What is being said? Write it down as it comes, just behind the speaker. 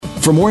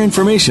For more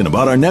information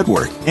about our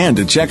network and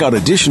to check out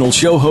additional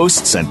show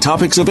hosts and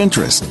topics of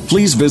interest,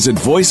 please visit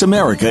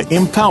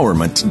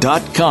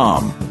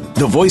voiceamericaempowerment.com.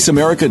 The Voice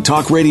America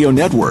Talk Radio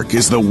Network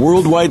is the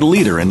worldwide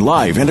leader in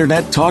live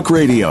Internet talk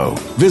radio.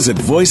 Visit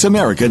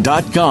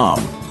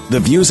voiceamerica.com. The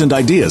views and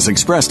ideas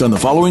expressed on the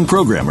following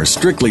program are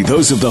strictly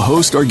those of the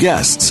host or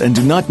guests and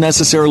do not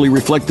necessarily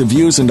reflect the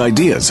views and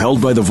ideas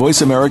held by the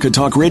Voice America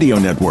Talk Radio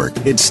Network,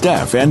 its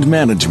staff, and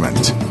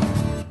management.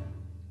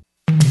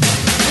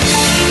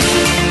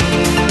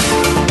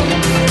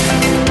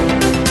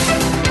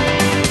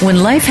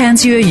 When life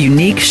hands you a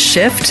unique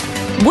shift,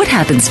 what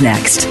happens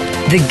next?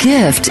 The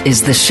gift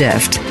is the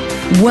shift.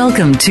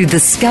 Welcome to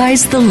The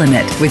Sky's the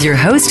Limit with your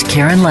host,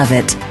 Karen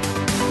Levitt.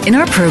 In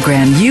our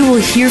program, you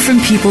will hear from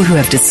people who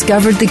have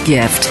discovered the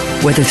gift,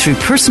 whether through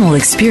personal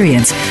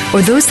experience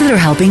or those that are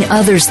helping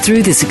others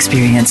through this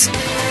experience.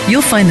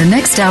 You'll find the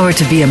next hour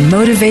to be a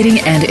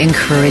motivating and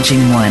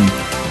encouraging one.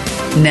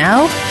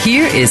 Now,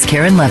 here is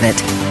Karen Levitt.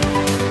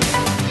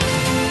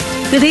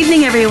 Good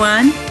evening,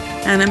 everyone.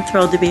 And I'm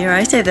thrilled to be here.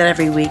 I say that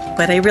every week,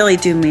 but I really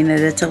do mean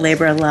it. It's a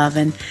labor of love,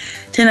 and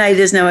tonight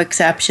is no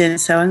exception.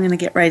 So I'm going to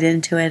get right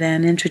into it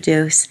and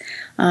introduce.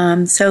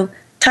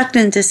 Tucked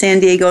into San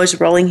Diego's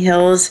rolling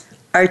hills,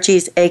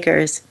 Archi's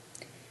Acres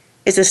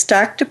is a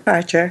stark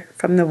departure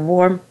from the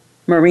war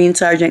Marine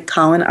Sergeant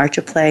Colin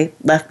Archipley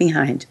left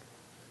behind.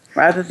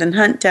 Rather than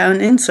hunt down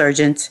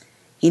insurgents,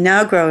 he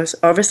now grows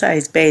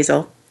oversized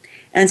basil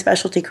and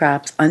specialty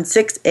crops on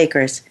 6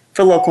 acres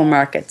for local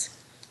markets.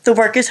 The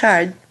work is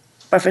hard,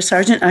 but for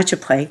Sergeant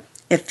Archipley,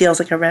 it feels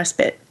like a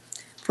respite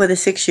for the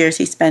 6 years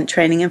he spent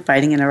training and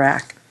fighting in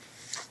Iraq.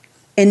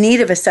 In need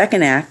of a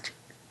second act,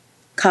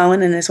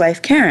 Colin and his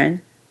wife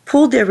Karen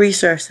pooled their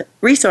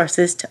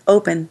resources to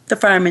open the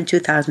farm in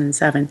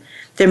 2007.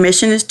 Their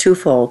mission is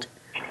twofold.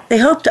 They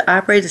hope to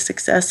operate a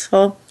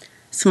successful,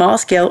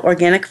 small-scale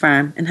organic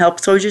farm and help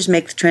soldiers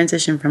make the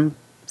transition from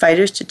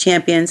fighters to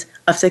champions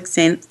of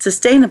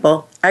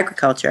sustainable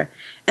agriculture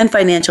and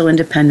financial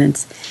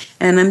independence.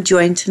 And I'm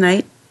joined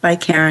tonight by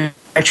Karen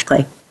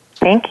Archipley.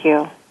 Thank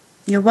you.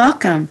 You're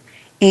welcome.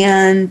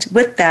 And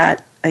with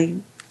that, I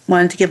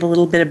wanted to give a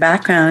little bit of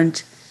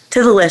background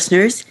to the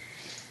listeners,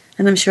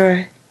 and I'm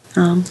sure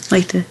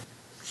like to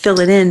fill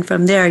it in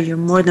from there. You're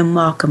more than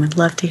welcome. I'd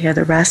love to hear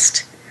the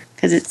rest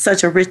because it's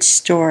such a rich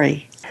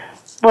story.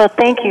 Well,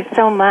 thank you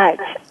so much.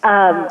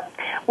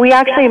 We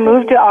actually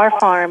moved to our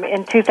farm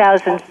in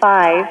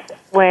 2005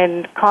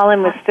 when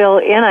Colin was still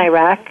in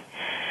Iraq.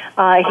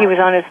 He was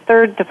on his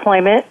 3rd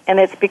deployment, and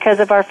it's because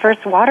of our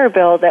first water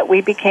bill that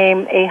we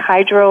became a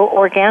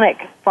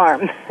hydro-organic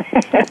farm.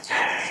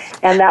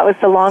 And that was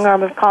the long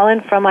arm of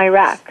Colin from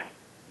Iraq,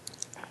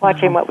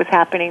 watching what was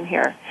happening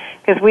here.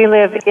 Because we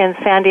live in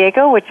San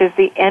Diego, which is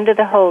the end of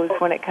the hose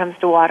when it comes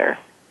to water.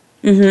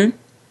 Mm-hmm.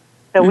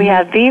 So we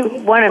have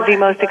one of the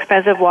most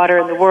expensive water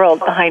in the world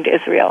behind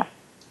Israel.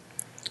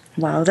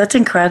 Wow, that's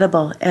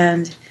incredible.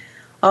 And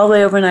all the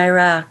way over in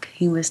Iraq,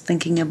 he was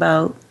thinking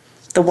about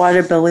the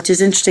water bill, which is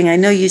interesting. I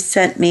know you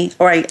sent me,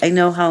 or I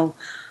know how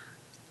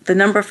the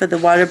number for the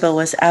water bill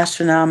was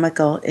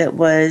astronomical. It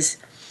was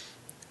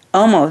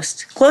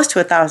almost close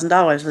to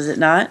 $1,000, was it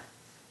not?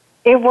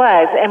 It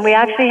was, and we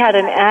actually had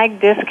an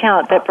ag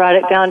discount that brought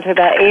it down to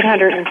about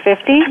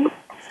 $850,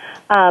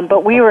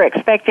 but we were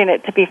expecting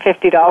it to be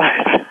 $50.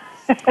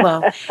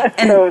 Well,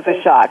 and so it was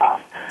a shock.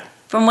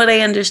 From what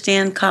I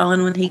understand,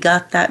 Colin, when he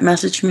got that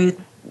message from you,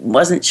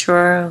 wasn't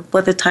sure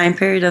what the time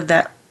period of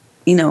that,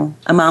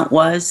 amount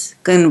was,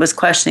 and was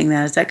questioning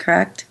that. Is that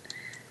correct?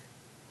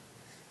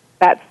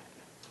 That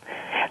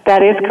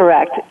is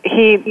correct.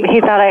 He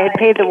thought I had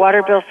paid the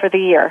water bill for the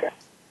year.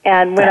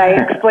 And when I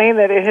explained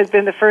that it had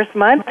been the first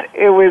month,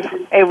 it was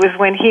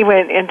when he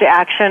went into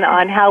action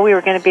on how we were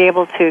going to be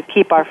able to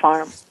keep our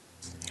farm.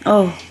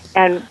 Oh.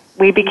 And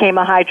we became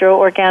a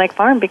hydro-organic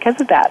farm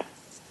because of that.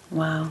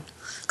 Wow.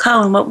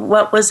 Colin,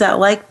 what was that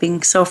like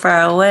being so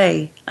far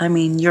away? I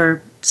mean,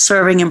 you're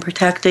serving and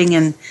protecting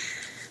and,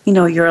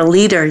 you're a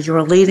leader.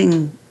 You're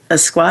leading a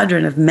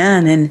squadron of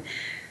men. And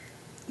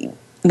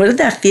what did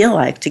that feel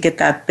like to get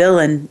that bill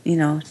and,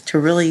 to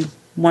really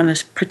want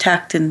to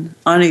protect and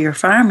honor your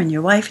farm and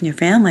your wife and your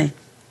family?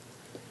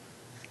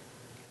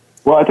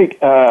 Well, I think,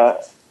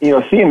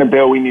 seeing the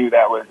bill, we knew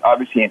that was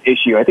obviously an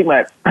issue. I think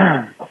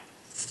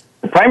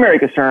the primary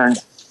concern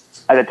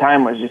at the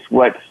time was just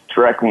what's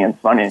directly in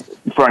front of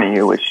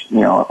you, which,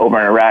 over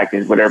in Iraq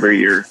is whatever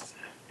your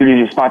duties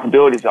and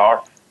responsibilities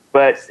are.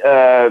 But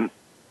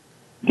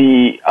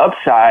the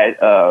upside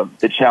of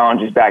the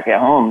challenges back at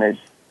home is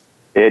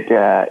it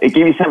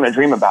gave you something to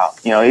dream about.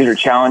 These are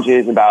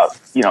challenges about,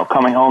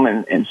 coming home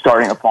and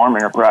starting a farm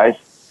enterprise.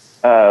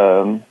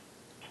 Again,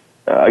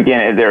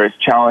 there is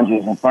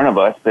challenges in front of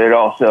us, but it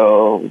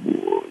also,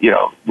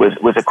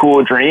 was a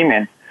cool dream,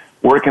 and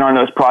working on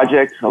those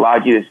projects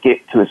allowed you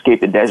to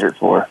escape the desert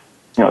for,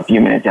 a few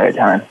minutes at a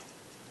time.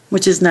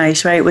 Which is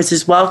nice, right? Which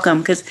is welcome,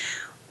 because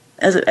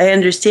as I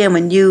understand,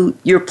 when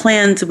your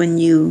plans when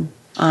you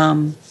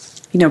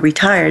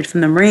retired from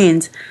the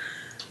Marines,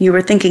 you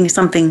were thinking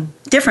something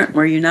different,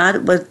 were you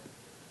not? Was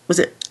was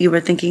it you were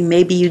thinking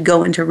maybe you'd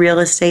go into real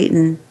estate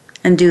and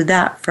do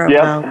that for a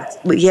while?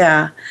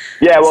 Yeah.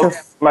 Yeah. Well,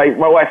 my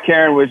wife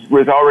Karen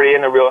was already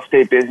in the real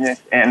estate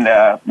business, and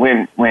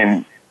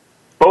when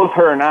both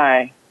her and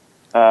I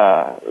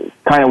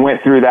kind of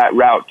went through that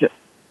route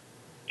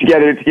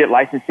together to get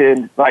licensed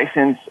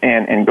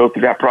and go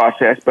through that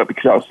process. But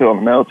because I was still in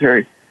the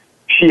military,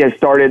 she had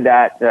started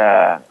that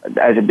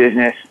as a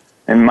business,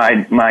 and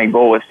my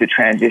goal was to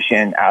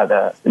transition out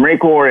of the Marine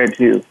Corps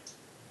into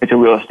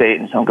real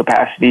estate in some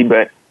capacity.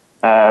 But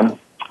I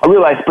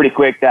realized pretty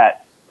quick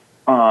that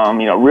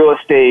real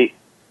estate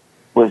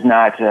was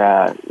not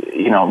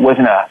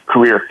wasn't a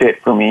career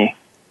fit for me,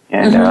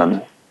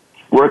 and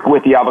working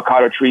with the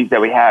avocado trees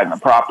that we had in the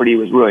property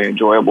was really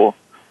enjoyable.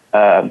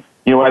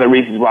 One of the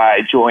reasons why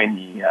I joined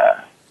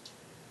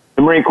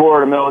the Marine Corps,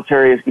 the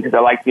military, is because I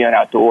like being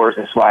outdoors.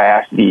 That's why I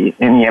asked to be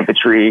in the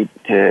infantry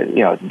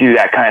to do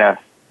that kind of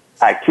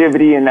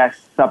activity, and that's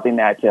something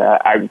that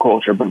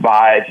agriculture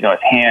provides.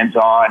 It's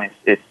hands-on,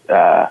 it's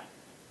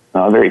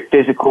very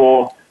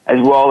physical, as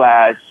well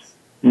as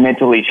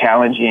mentally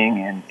challenging,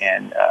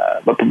 and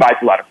but provides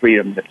a lot of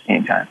freedoms at the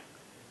same time.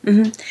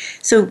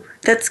 So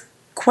that's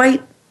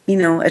quite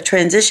a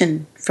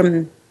transition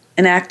from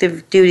an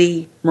active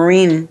duty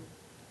Marine,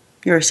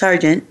 you're a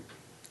sergeant,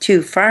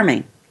 to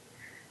farming.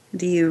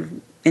 And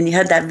you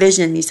had that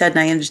vision, you said, and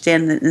I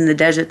understand that in the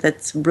desert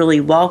that's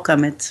really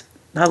welcome. It's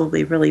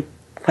probably really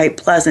quite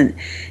pleasant.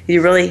 Do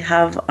you really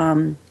have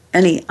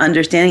any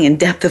understanding and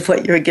depth of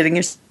what you're getting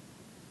yourself?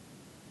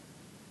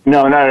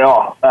 No, not at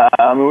all.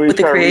 We With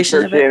the started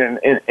creation of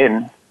researching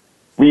and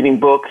reading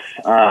books,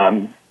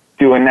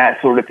 doing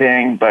that sort of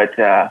thing, but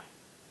it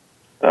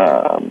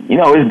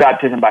was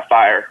baptism by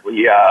fire.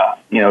 We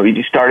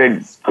just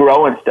started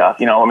growing stuff.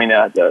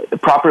 The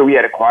property we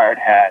had acquired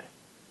had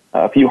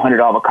a few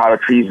hundred avocado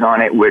trees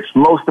on it, which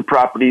most of the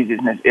properties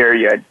in this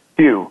area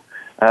do.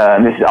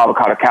 This is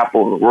avocado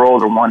capital of the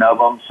world, or one of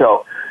them.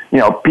 So,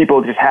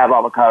 people just have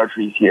avocado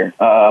trees here.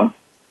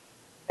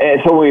 And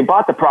so when we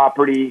bought the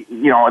property,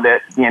 the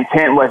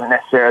intent wasn't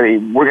necessarily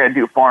we're going to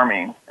do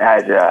farming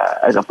as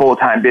a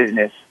full-time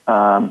business.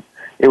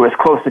 It was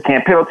close to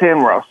Camp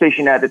Pendleton, where I was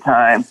stationed at the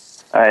time.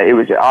 It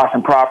was an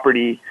awesome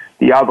property.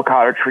 The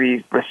avocado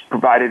trees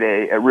provided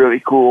a really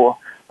cool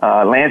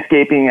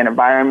landscaping and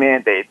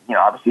environment. They,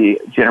 obviously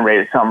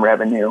generated some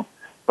revenue,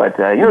 but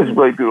it was a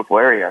really beautiful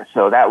area.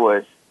 So that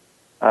was,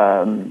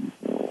 the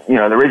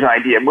original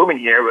idea of moving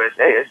here was,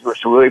 hey, this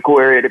was a really cool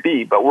area to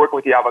be. But working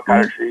with the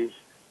avocado trees,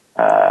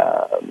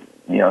 again,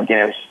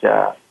 it was just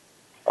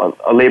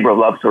a labor of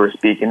love, so to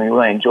speak, and we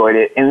really enjoyed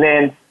it. And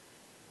then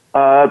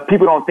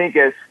people don't think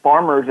as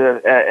farmers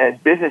as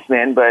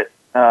businessmen, but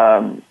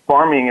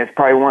farming is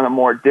probably one of the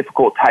more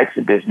difficult types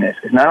of business,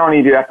 because not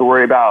only do you have to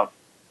worry about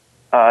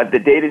the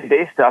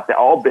day-to-day stuff that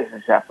all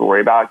businesses have to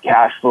worry about,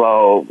 cash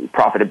flow,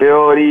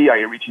 profitability, are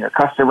you reaching your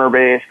customer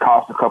base,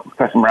 cost of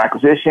customer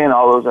acquisition,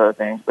 all those other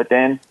things, but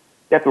then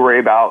you have to worry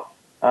about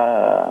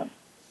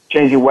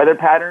changing weather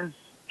patterns,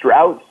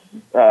 droughts,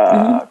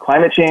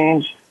 climate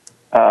change,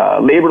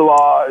 labor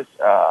laws,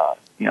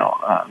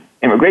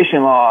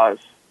 immigration laws,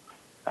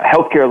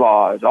 healthcare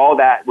laws, all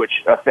that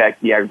which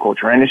affect the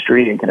agriculture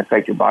industry and can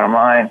affect your bottom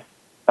line.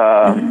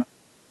 And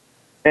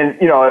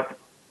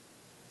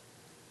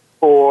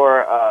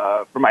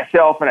for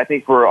myself, and I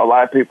think for a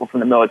lot of people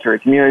from the military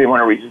community, one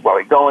of the reasons why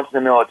we go into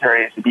the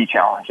military is to be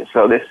challenged.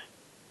 So this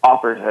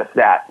offers us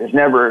that. There's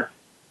never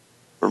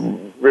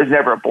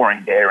a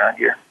boring day around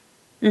here.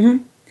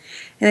 And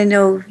I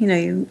know,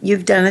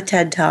 you've done a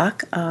TED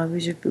Talk.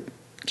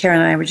 Karen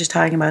and I were just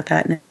talking about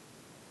that in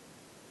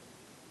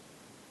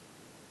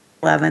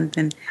 11th.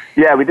 And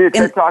yeah, we did a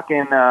TED Talk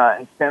in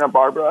Santa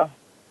Barbara.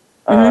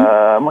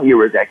 What year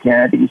was that,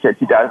 Karen? I think you said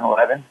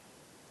 2011.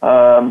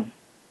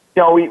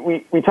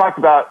 We talked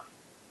about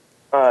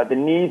the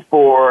need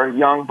for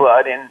young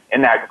blood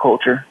in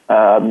agriculture.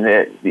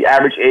 The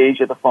average age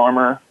of the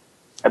farmer,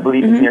 I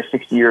believe, is near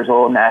 60 years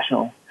old,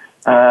 national.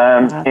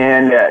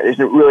 And there's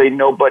really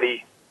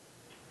nobody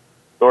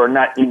or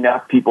not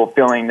enough people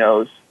filling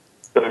those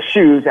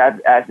shoes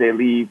as they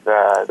leave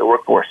the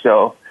workforce.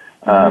 So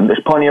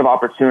there's plenty of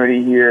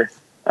opportunity here.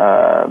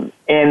 And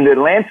the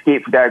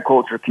landscape for the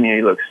agriculture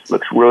community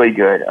looks really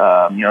good.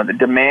 The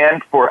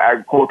demand for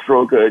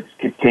agricultural goods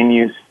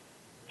continues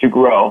to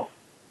grow,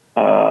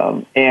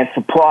 and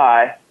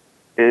supply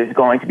is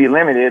going to be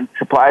limited.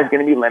 Supply is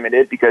going to be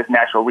limited because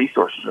natural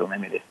resources are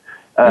limited.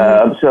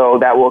 So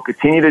that will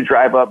continue to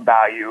drive up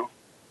value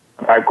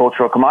of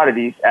agricultural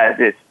commodities, as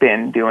it's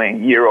been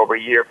doing year over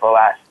year for the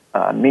last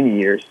many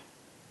years.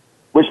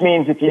 Which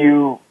means if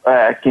you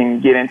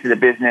can get into the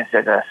business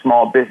as a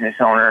small business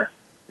owner,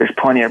 there's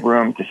plenty of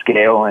room to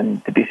scale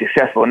and to be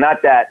successful.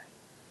 Not that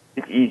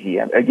it's easy.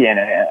 Again,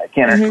 I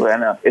can't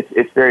understand enough.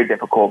 It's very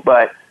difficult,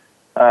 but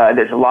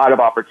there's a lot of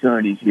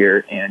opportunities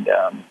here, and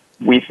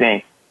we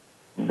think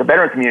the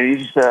veteran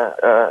community is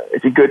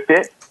it's a good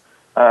fit,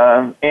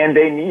 and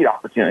they need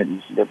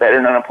opportunities. The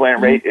veteran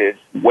unemployment rate is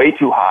way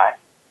too high.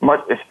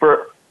 It's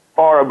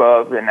far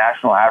above the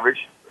national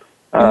average,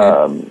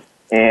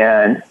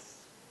 and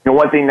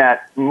one thing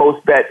that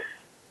most vets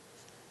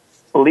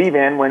believe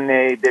in when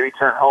they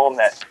return home,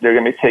 that they're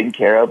going to be taken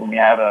care of, and we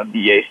have a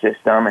VA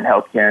system and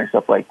healthcare and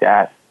stuff like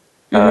that.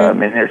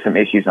 And there's some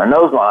issues on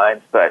those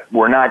lines, but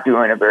we're not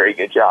doing a very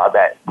good job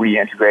at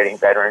reintegrating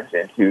veterans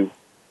into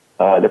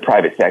the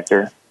private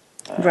sector.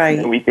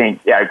 Right. We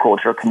think the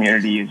agricultural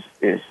community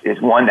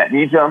is one that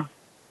needs them,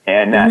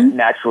 and that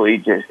naturally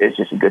is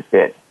just a good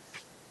fit.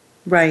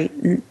 Right.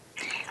 And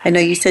I know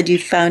you said you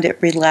found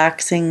it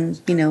relaxing,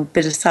 a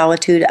bit of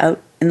solitude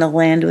out in the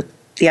land with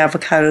the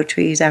avocado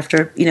trees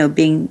after,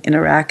 being in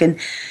Iraq. And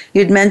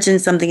you'd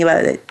mentioned something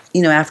about it,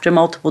 after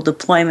multiple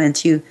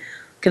deployments, you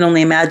can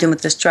only imagine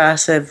with the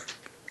stress of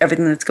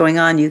everything that's going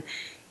on. You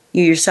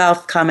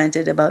yourself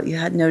commented about you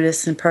had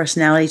noticed some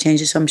personality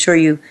changes. So I'm sure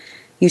you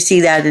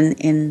see that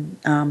in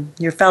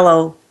your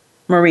fellow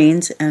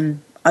Marines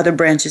and other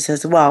branches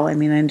as well. I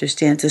mean, I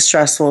understand it's a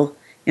stressful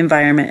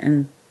environment.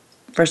 And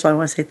first of all, I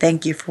want to say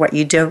thank you for what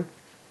you do.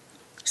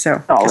 So,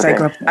 because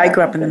I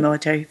grew up in the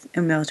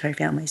military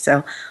family.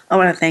 So I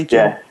want to thank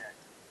you.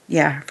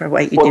 Yeah, for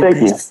what you do.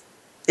 Thank you.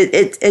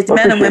 It's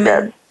men and women.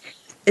 That.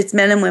 It's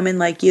men and women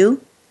like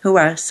you who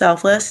are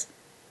selfless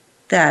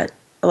that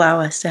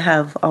allow us to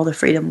have all the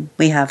freedom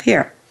we have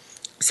here.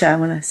 So I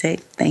want to say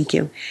thank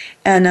you.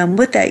 And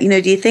with that,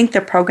 do you think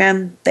the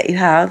program that you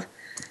have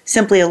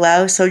simply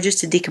allows soldiers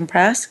to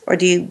decompress, or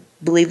do you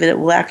believe that it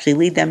will actually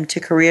lead them to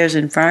careers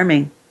in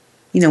farming,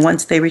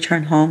 once they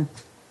return home?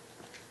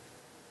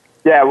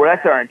 Yeah, well,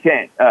 that's our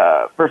intent.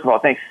 First of all,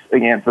 thanks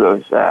again for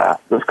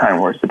those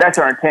kind words. But that's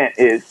our intent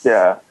is,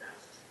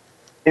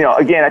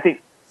 again, I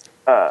think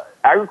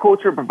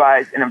agriculture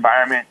provides an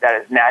environment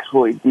that is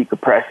naturally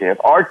decompressive.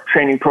 Our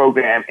training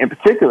program, in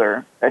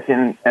particular, that's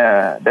in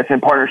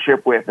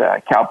partnership with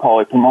Cal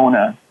Poly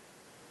Pomona.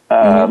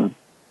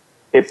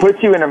 It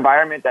puts you in an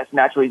environment that's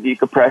naturally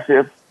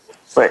decompressive,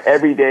 but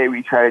every day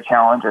we try to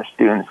challenge our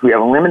students. We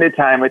have a limited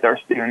time with our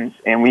students,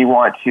 and we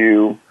want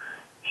to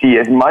see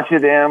as much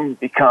of them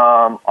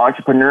become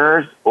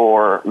entrepreneurs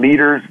or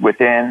leaders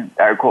within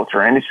the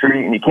agriculture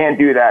industry. And you can't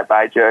do that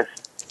by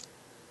just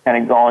kind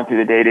of going through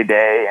the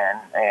day-to-day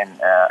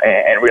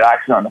and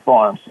relaxing on the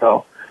farm.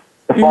 So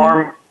the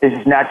farm is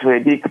just naturally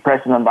a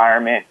decompressive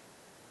environment.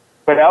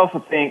 But I also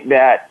think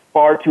that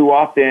far too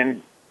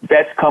often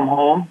vets come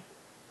home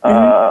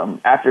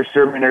after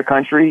serving their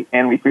country,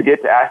 and we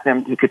forget to ask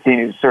them to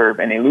continue to serve,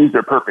 and they lose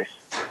their purpose.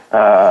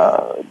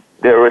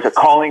 There was a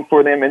calling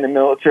for them in the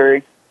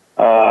military,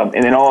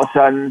 and then all of a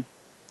sudden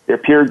their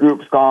peer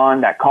group's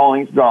gone, that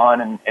calling's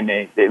gone, and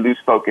they lose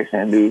focus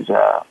and lose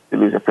a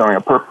feeling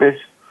of purpose.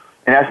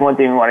 And that's one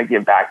thing we want to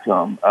give back to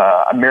them.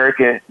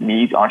 America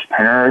needs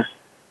entrepreneurs.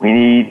 We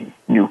need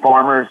new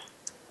farmers.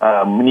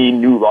 We need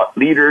new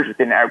leaders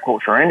within the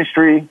agricultural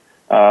industry.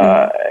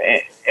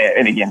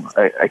 And again,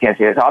 I can't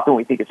say this often,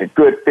 we think it's a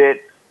good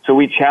fit. So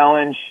we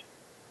challenge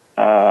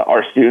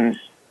our students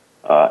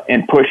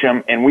and push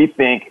them. And we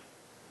think,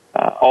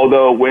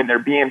 although when they're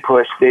being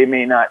pushed, they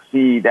may not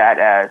see that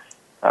as,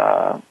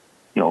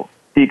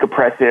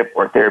 decompressive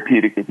or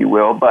therapeutic, if you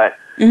will, but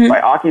by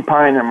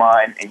occupying their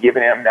mind and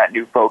giving them that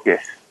new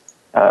focus,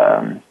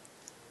 I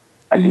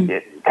think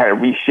it kind of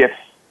reshifts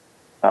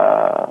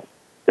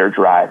their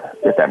drive,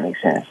 if that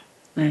makes sense.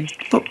 Right.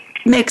 Well,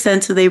 makes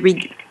sense. So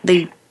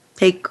they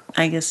take,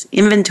 I guess,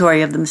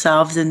 inventory of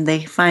themselves, and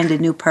they find a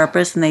new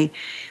purpose, and they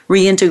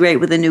reintegrate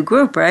with a new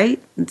group, right?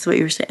 That's what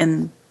you're saying.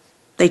 And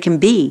they can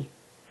be.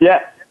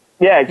 Yeah,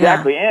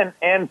 exactly. Yeah.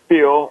 And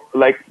feel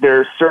like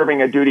they're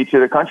serving a duty to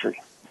the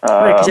country.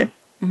 Right,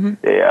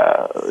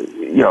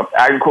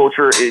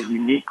 agriculture is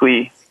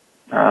uniquely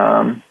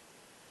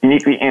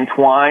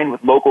entwined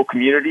with local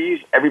communities.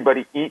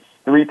 Everybody eats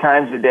 3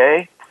 times a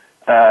day,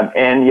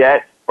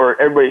 or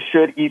everybody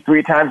should eat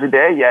 3 times a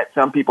day, yet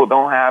some people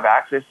don't have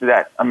access to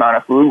that amount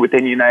of food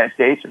within the United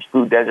States. There's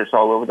food deserts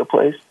all over the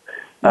place.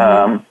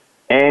 And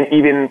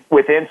even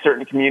within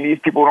certain communities,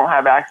 people don't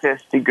have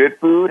access to good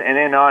food. And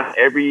then on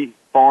every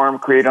farm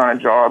created on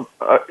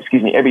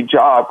every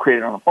job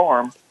created on a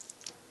farm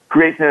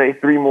creates nearly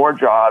 3 more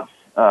jobs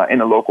in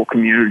the local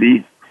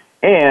community.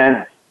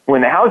 And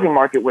when the housing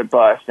market went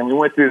bust and we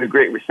went through the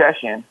Great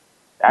Recession,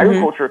 the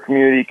agricultural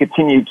community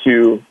continued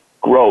to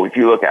grow. If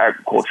you look at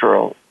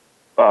agricultural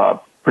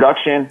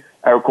production,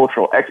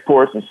 agricultural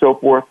exports, and so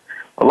forth,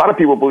 a lot of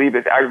people believe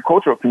that the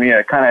agricultural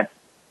community kind of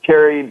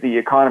carried the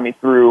economy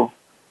through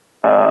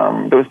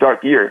those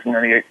dark years.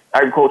 The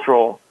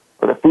agricultural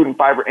or the food and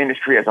fiber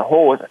industry as a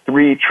whole is a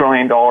 $3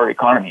 trillion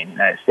economy in the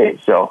United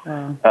States. So,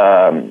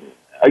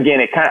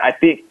 again, I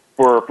think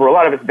for a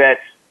lot of us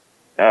vets,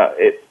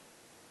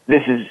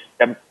 this is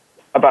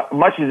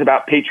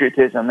about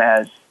patriotism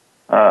as,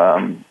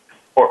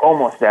 or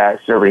almost as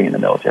serving in the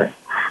military.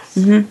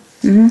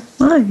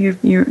 Well,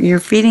 you're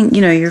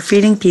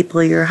feeding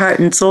people your heart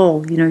and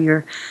soul.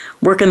 You're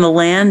working the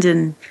land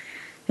and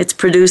it's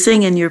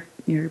producing, and you're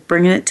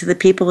bringing it to the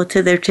people,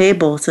 to their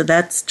table. So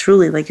that's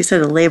truly, like you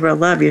said, a labor of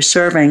love. You're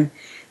serving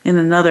in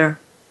another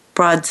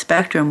broad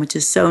spectrum, which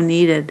is so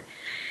needed.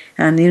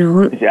 And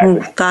who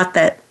thought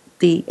that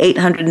the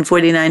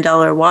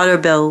 $849 water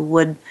bill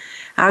would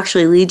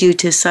actually lead you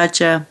to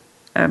such a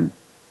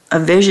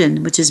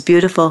vision, which is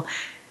beautiful.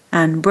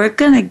 And we're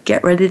going to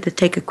get ready to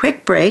take a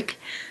quick break.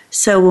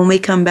 So when we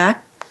come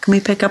back, can we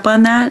pick up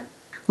on that?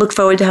 Look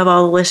forward to have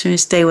all the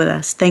listeners stay with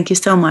us. Thank you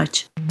so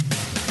much.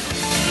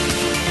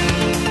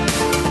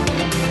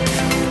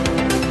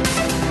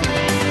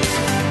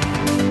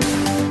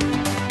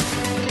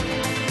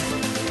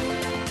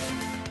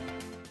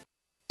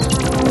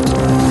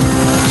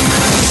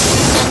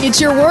 It's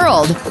your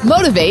world.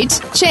 Motivate,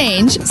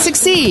 change,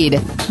 succeed.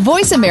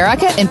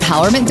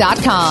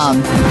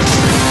 VoiceAmericaEmpowerment.com.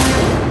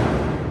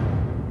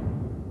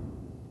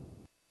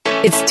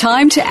 It's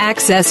time to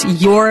access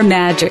your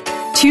magic.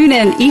 Tune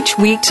in each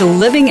week to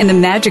Living in the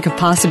Magic of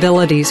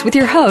Possibilities with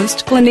your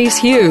host, Glenise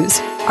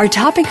Hughes. Our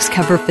topics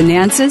cover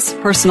finances,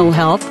 personal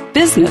health,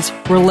 business,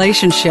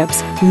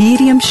 relationships,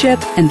 mediumship,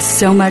 and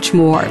so much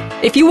more.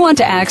 If you want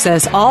to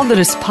access all that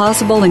is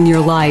possible in your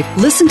life,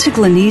 listen to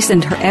Glenise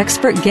and her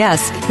expert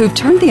guests who've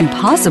turned the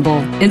impossible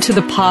into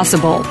the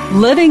possible.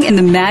 Living in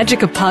the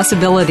Magic of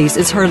Possibilities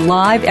is heard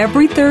live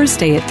every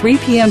Thursday at 3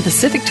 p.m.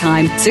 Pacific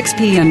Time, 6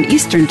 p.m.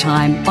 Eastern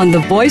Time on the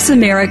Voice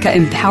America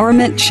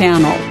Empowerment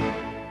Channel.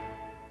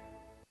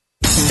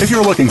 If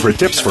you're looking for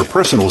tips for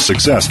personal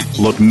success,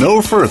 look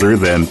no further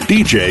than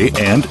DJ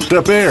and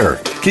the Bear,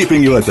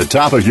 keeping you at the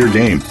top of your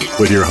game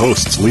with your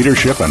hosts,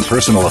 leadership and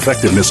personal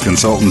effectiveness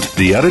consultant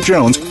Deetta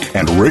Jones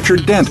and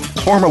Richard Dent,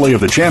 formerly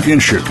of the champion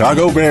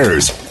Chicago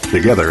Bears.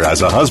 Together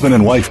as a husband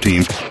and wife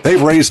team,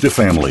 they've raised a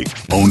family,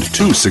 owned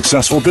 2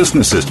 successful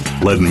businesses,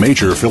 led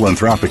major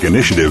philanthropic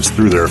initiatives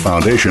through their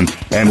foundation,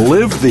 and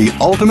lived the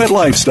ultimate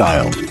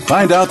lifestyle.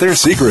 Find out their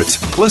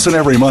secrets. Listen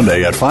every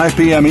Monday at 5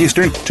 p.m.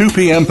 Eastern, 2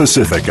 p.m.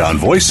 Pacific on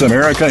Voice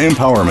America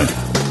Empowerment.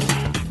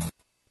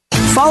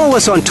 Follow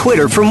us on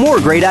Twitter for more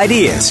great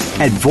ideas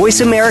at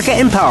Voice America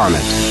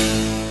Empowerment.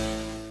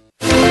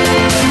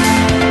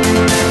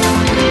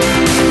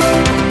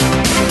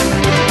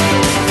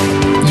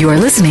 You are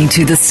listening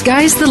to The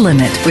Sky's the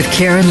Limit with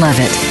Karen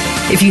Levitt.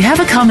 If you have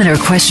a comment or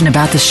question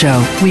about the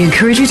show, we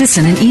encourage you to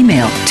send an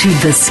email to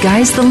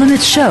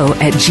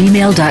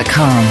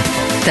thesky'sthelimitshow@gmail.com.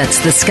 That's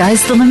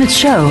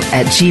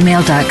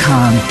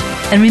thesky'sthelimitshow@gmail.com.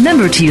 And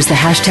remember to use the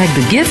hashtag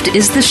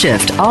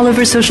 #TheGiftIsTheShift all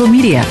over social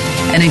media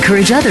and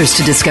encourage others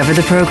to discover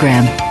the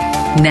program.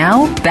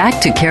 Now,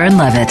 back to Karen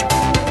Levitt.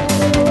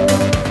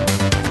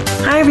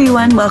 Hi,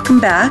 everyone. Welcome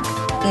back.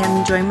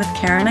 I'm joined with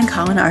Karen and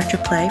Colin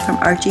Archipley from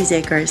Archi's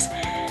Acres.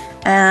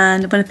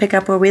 And I'm going to pick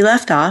up where we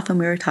left off, and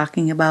we were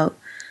talking about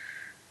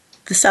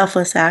the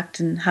Selfless Act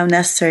and how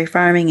necessary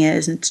farming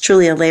is. And it's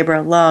truly a labor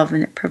of love,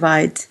 and it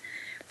provides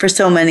for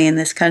so many in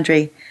this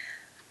country.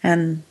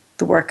 And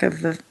the work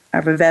of a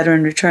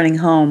veteran returning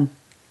home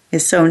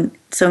is so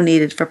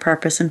needed for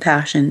purpose and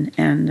passion,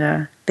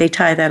 and they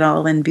tie that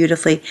all in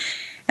beautifully.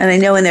 And I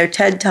know in their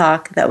TED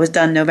Talk that was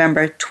done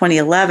November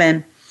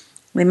 2011,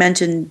 they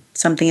mentioned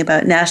something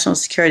about national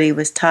security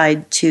was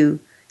tied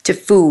to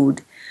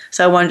food.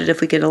 So I wondered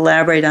if we could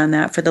elaborate on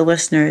that for the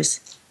listeners.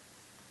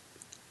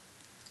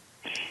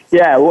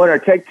 Yeah, well, in our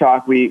TED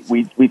Talk, we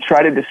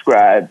try to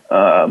describe,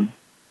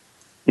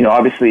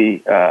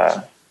 obviously,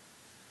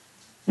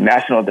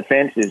 national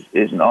defense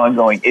is an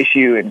ongoing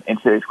issue in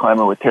today's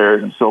climate with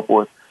terrorism and so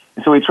forth.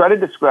 And so we try to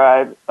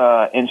describe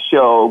and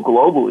show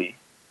globally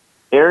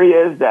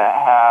areas that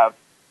have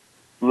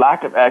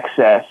lack of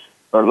access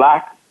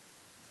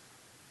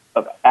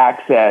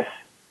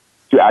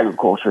to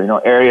agriculture,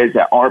 areas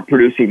that aren't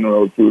producing their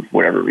own food for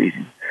whatever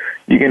reason.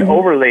 You can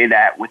overlay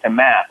that with a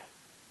map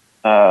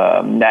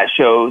that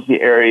shows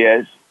the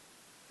areas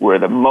where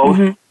the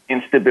most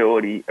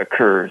instability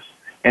occurs.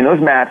 And those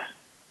maps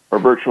are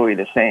virtually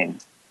the same.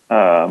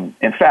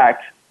 In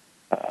fact,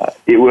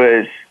 it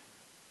was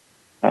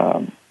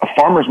a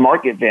farmer's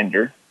market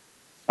vendor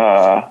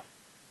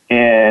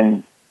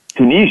in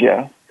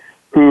Tunisia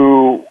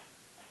who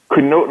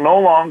could no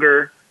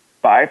longer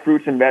buy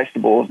fruits and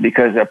vegetables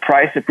because the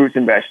price of fruits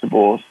and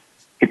vegetables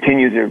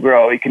continues to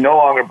grow. He can no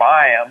longer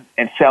buy them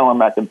and sell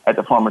them at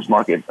the farmer's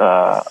market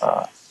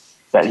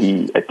that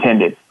he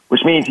attended,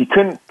 which means he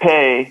couldn't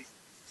pay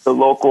the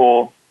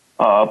local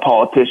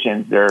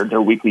politicians their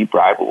weekly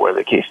bribe or whatever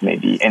the case may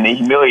be, and they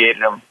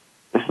humiliated him,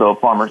 this little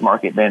farmer's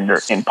market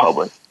vendor, in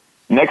public.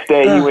 The next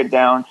day, he went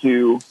down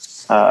to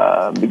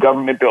the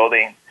government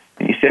building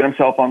and he set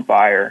himself on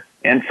fire,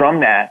 and from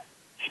that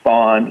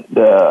spawned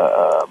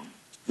the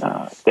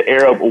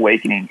Arab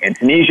awakening in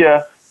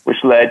Tunisia,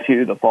 which led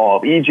to the fall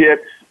of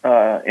Egypt's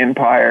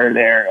empire,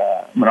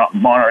 their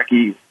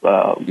monarchy,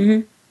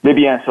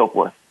 Libya, and so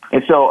forth.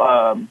 And so,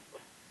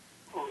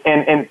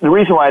 and the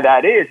reason why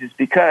that is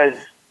because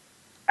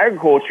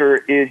agriculture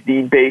is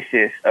the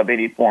basis of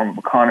any form of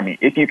economy.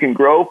 If you can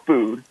grow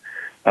food,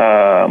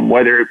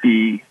 whether it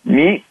be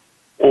meat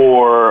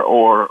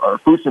or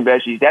fruits and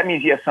veggies, that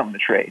means you have something to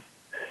trade.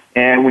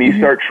 And when you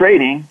start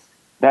trading,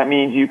 that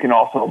means you can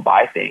also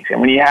buy things. And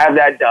when you have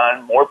that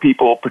done, more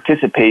people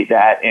participate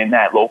in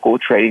that local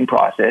trading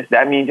process.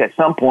 That means at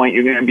some point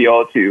you're going to be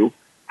able to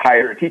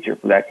hire a teacher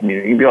for that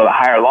community. You're going to be able to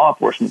hire law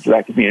enforcement for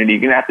that community.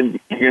 You're going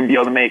to be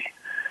able to make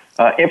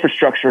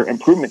infrastructure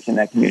improvements in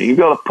that community. You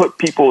be able to put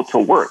people to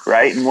work,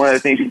 right? And one of the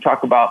things we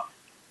talk about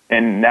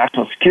in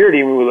national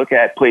security, when we look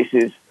at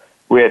places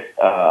with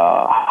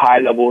high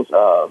levels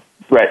of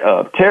threat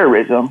of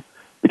terrorism,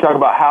 we talk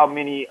about how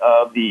many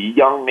of the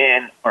young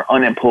men are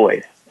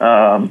unemployed.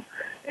 And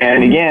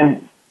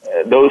again,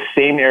 those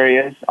same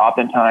areas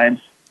oftentimes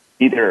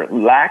either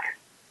lack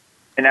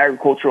an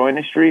agricultural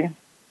industry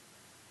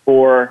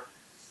or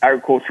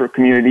agricultural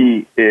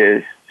community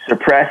is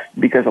suppressed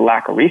because of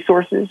lack of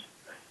resources,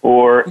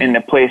 or in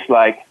a place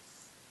like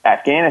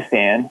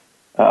Afghanistan,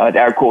 the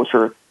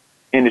agriculture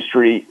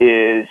industry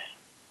is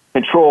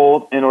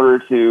controlled in order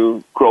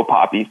to grow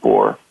poppy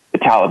for the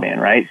Taliban,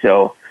 right?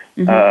 So,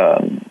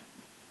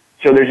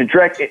 so there's a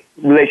direct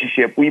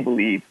relationship, we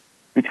believe,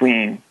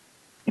 between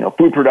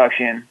food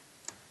production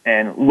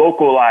and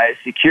localized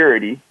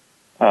security,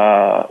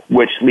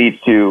 which leads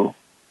to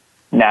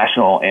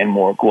national and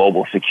more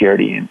global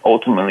security, and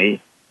ultimately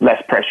less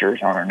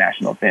pressures on our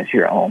national defense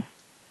here at home.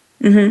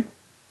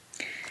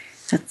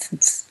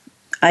 It's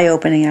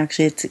eye-opening,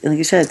 actually. It's like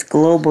you said, it's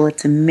global.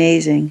 It's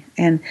amazing.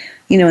 And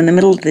in the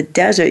middle of the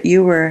desert,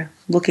 you were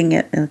looking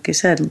at, like you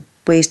said,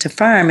 ways to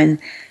farm, and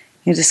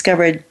you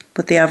discovered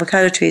with the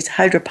avocado trees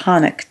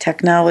hydroponic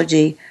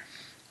technology.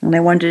 And I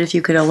wondered if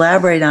you could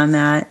elaborate on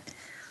that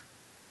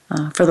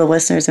for the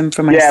listeners and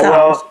for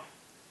myself.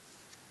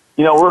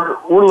 Yeah,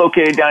 well, we're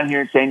located down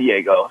here in San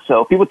Diego.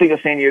 So people think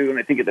of San Diego when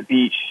they think of the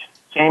beach.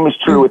 Same is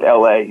true with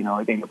LA.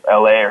 We think of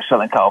LA or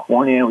Southern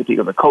California. We think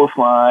of the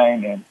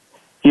coastline. And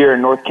here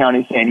in North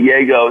County, San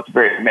Diego, it's a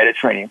very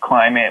Mediterranean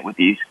climate with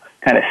these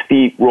kind of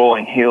steep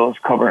rolling hills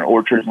covering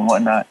orchards and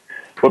whatnot.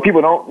 What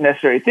people don't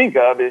necessarily think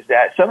of is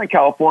that Southern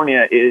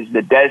California is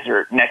the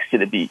desert next to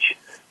the beach.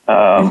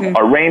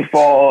 Our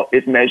rainfall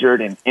is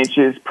measured in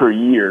inches per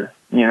year,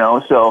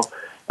 so,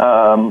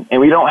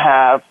 and we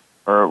have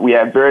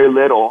very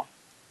little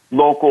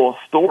local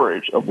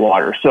storage of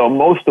water. So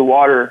most of the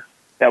water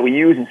that we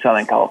use in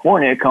Southern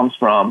California comes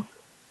from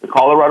the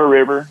Colorado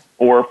River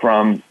or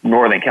from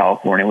Northern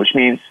California, which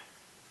means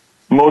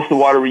most of the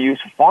water we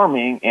use for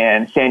farming,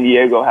 and San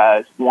Diego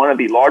has one of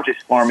the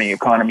largest farming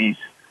economies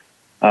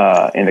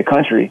in the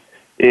country,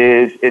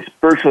 it's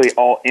virtually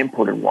all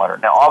imported water.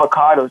 Now,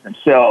 avocados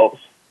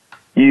themselves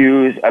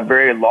use a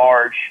very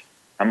large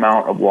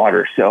amount of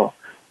water. So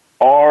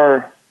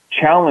our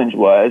challenge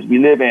was, we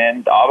live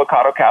in the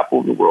avocado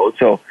capital of the world,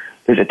 so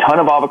there's a ton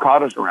of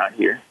avocados around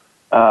here,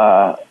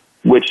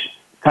 which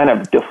kind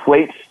of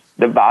deflates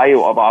the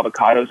value of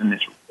avocados in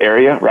this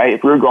area, right?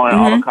 If we were growing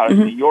avocados in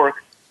New York,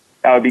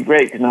 that would be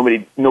great because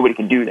nobody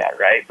can do that,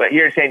 right? But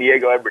here in San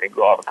Diego, everybody can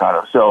grow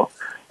avocados.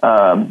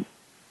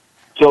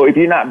 So if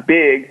you're not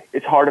big,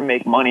 it's hard to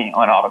make money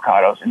on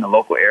avocados in the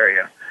local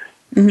area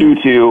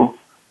due to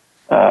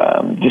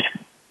just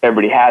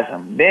everybody has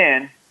them.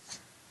 Then,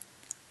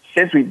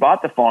 since we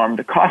bought the farm,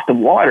 the cost of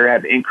water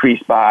have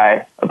increased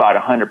by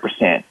about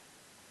 100%,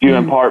 due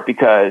in part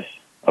because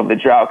of the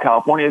drought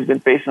California has been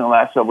facing the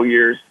last several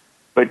years,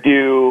 but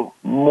due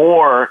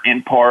more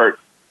in part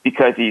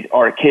because these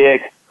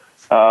archaic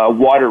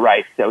water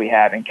rights that we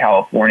have in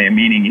California,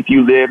 meaning if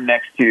you live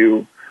next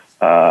to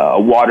a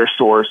water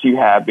source, you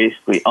have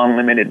basically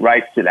unlimited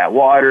rights to that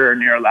water,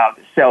 and you're allowed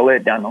to sell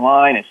it down the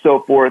line and so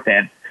forth.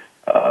 And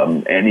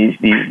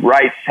these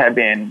rights have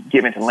been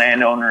given to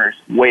landowners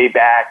way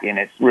back, and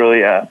it's really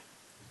it's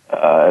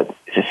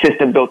a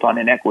system built on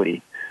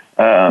inequity,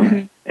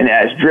 and it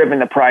has driven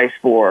the price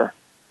for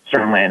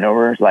certain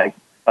landowners like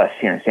us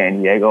here in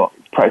San Diego,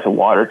 price of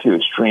water to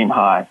extreme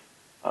high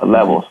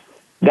levels.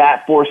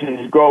 That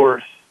forces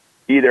growers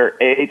either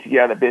A, to get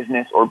out of the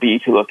business, or B,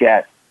 to look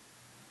at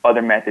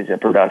other methods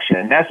of production.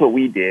 And that's what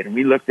we did. And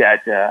we looked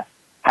at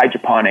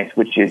hydroponics,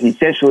 which is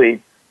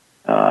essentially,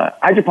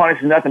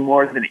 hydroponics is nothing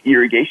more than an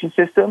irrigation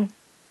system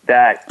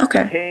that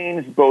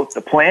contains both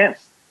the plant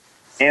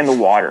and the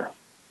water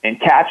and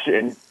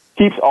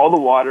keeps all the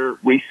water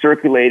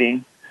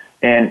recirculating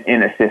and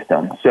in a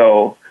system.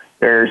 So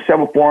there are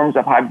several forms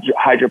of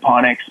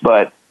hydroponics,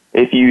 but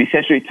if you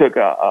essentially took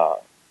a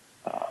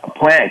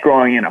plant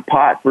growing in a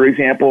pot, for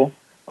example,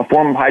 a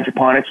form of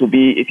hydroponics would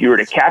be if you were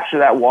to capture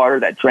that water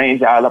that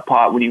drains out of the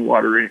pot when you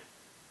water it,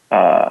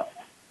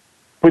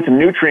 put some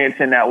nutrients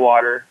in that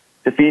water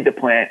to feed the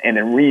plant, and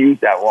then reuse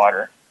that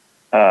water.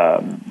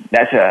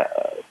 That's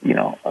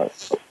a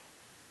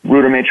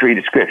rudimentary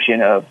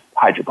description of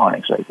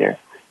hydroponics right there.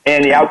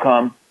 And the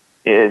outcome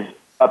is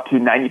up to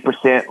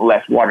 90%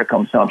 less water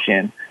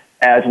consumption,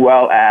 as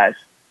well as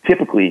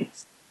typically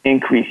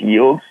increased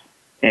yields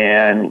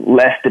and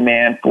less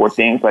demand for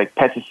things like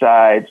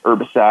pesticides,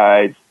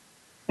 herbicides,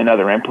 and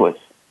other inputs.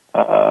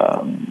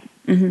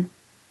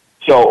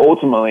 So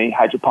ultimately,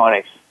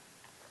 hydroponics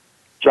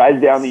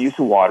drives down the use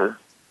of water.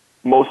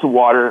 Most of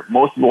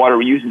the water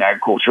we use in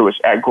agriculture, which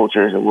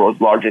agriculture is the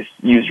world's largest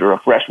user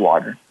of fresh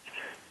water.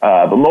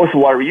 But most of the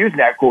water we use in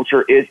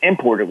agriculture is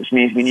imported, which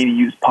means we need to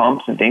use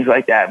pumps and things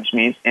like that, which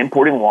means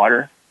importing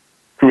water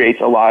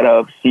creates a lot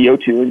of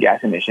CO2 and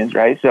gas emissions,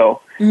 right?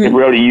 So if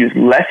we're able to use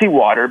less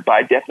water,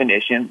 by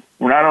definition,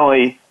 we're not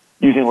only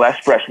using less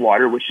fresh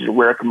water, which is a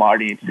rare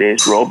commodity in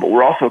today's world, but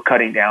we're also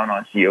cutting down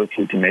on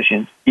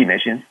CO2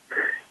 emissions.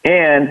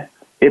 And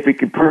if we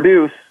could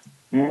produce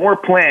more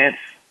plants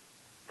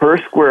per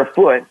square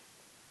foot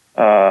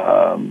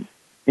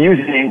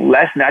using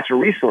less natural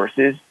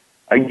resources,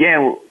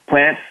 again,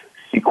 plants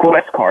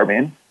sequester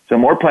carbon. So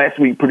more plants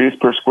we produce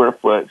per square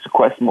foot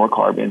sequester more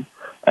carbon.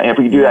 And if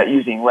we can do that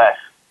using less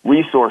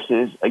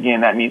resources,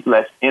 again, that means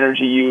less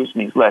energy use,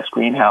 means less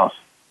greenhouse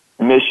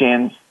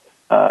emissions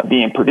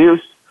being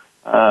produced.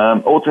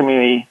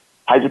 Ultimately,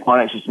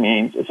 hydroponics just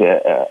means it's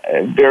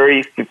a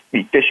very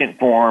efficient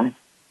form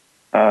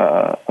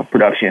of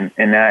production,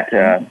 and that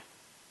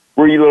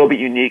we're a little bit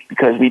unique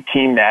because we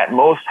team that.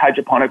 Most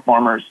hydroponic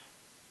farmers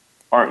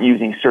aren't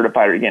using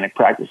certified organic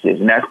practices,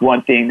 and that's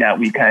one thing that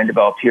we kind of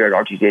developed here at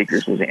Archi's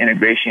Acres was the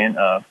integration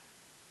of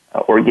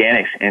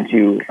organics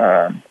into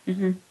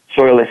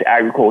soilless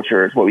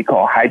agriculture, is what we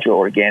call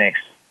hydro-organics.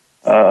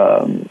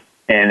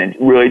 And it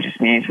really just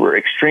means we're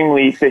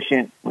extremely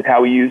efficient with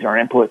how we use our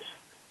inputs.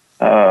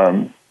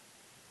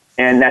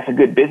 And that's a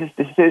good business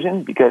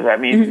decision because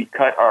that means we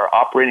cut our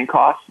operating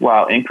costs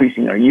while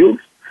increasing our yields.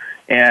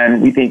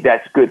 And we think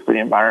that's good for the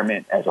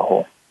environment as a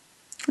whole.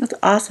 That's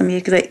awesome.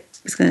 I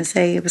was going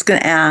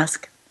to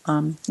ask,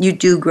 you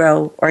do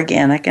grow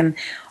organic. And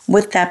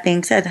with that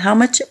being said, how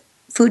much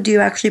food do you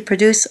actually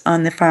produce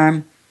on the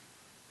farm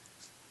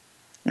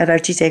at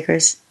Archi's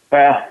Acres?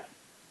 Well,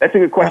 that's a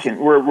good question.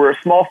 We're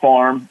a small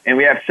farm, and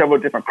we have several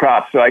different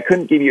crops, so I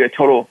couldn't give you a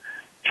total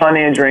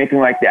tonnage or anything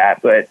like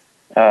that. But,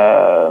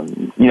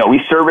 we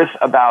service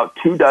about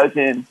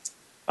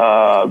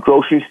 24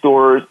 grocery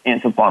stores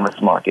and some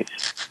farmers markets.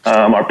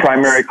 Our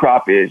primary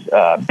crop is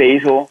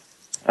basil.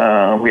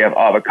 We have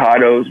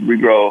avocados.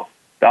 The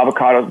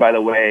avocados, by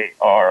the way,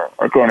 are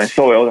grown in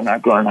soil. They're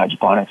not grown in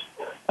hydroponics.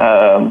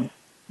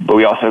 But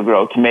we also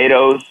grow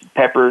tomatoes,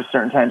 peppers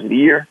certain times of the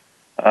year,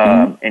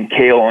 and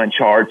kale and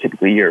chard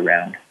typically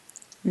year-round.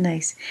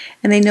 Nice.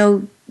 And I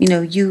know,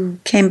 you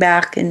came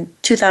back in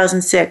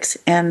 2006,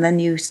 and then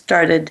you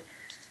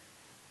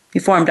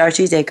formed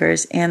Archi's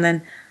Acres, and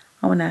then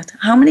I want to ask,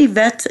 how many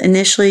vets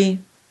initially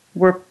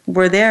were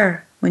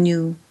there when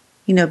you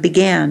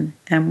began,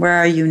 and where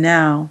are you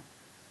now?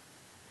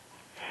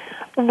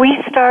 We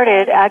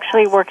started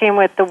actually working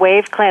with the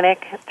WAVE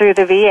Clinic through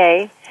the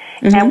VA,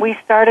 and we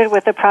started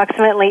with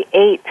approximately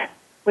 8.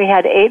 We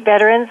had 8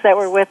 veterans that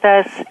were with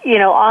us,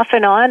 off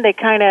and on. They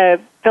kind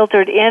of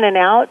filtered in and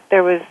out.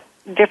 There was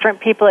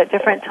different people at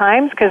different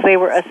times because they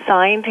were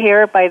assigned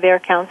here by their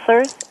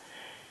counselors.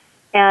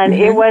 And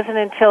it wasn't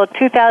until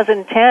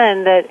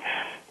 2010 that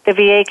the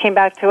VA came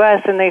back to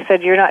us and they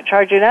said, "You're not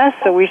charging us,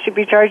 so we should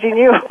be charging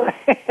you."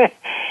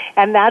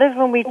 And that is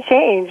when we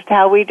changed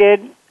how we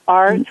did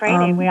our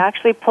training. We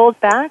actually pulled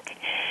back.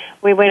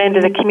 We went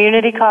into the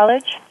community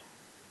college.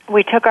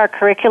 We took our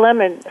curriculum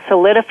and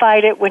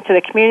solidified it, went to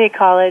the community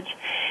college,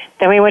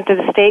 then we went to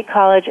the state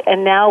college,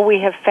 and now we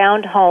have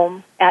found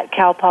home at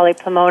Cal Poly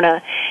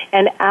Pomona.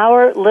 And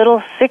our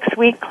little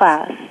 6-week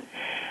class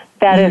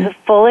that is a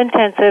full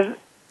intensive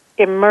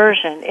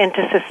immersion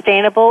into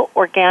sustainable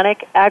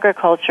organic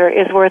agriculture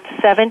is worth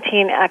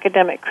 17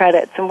 academic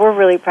credits, and we're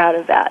really proud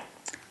of that.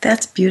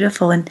 That's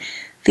beautiful. And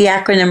the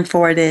acronym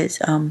for it is,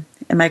 am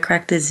I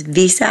correct, is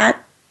VSAT?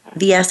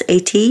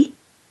 VSAT?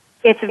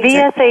 It's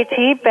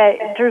VSAT,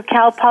 but through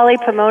Cal Poly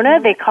Pomona,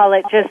 they call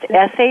it just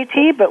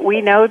SAT, but we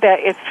know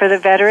that it's for the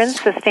Veterans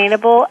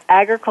Sustainable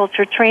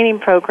Agriculture Training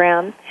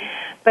Program.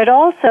 But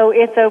also,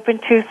 it's open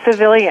to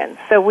civilians.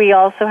 So we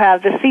also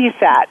have the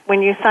CSAT.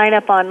 When you sign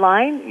up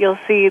online, you'll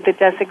see the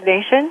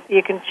designation.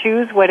 You can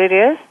choose what it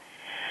is.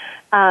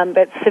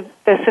 But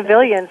the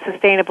Civilian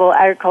Sustainable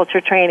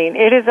Agriculture Training,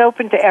 it is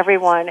open to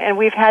everyone. And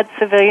we've had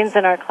civilians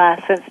in our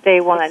class since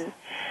day one.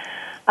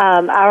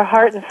 Our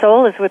heart and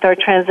soul is with our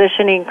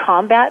transitioning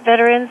combat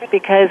veterans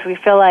because we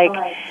feel like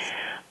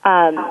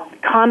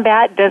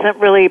combat doesn't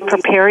really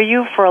prepare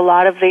you for a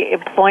lot of the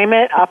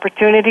employment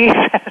opportunities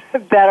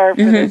that are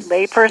for the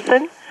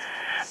layperson.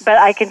 But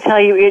I can tell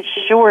you it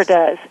sure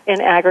does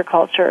in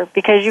agriculture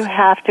because you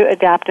have to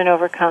adapt and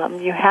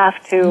overcome. You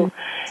have to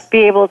be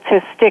able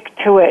to stick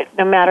to it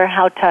no matter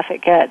how tough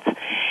it gets.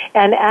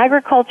 And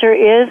agriculture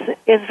is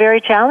very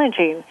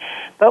challenging.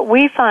 But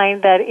we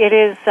find that it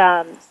is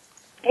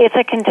it's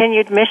a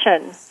continued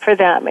mission for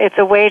them. It's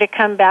a way to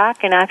come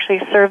back and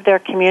actually serve their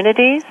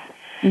communities.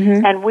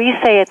 And we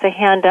say it's a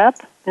hand up,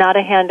 not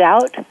a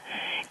handout.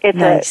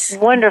 It's a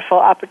wonderful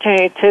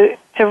opportunity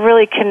to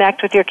really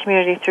connect with your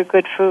community through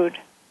good food.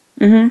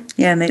 Yeah,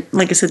 and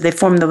like I said, they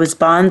form those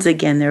bonds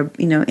again. They're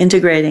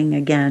integrating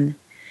again,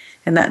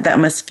 and that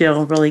must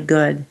feel really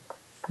good.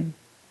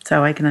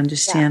 So I can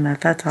understand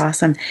that. That's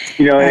awesome.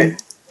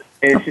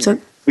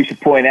 We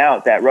should point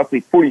out that roughly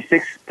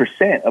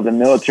 46% of the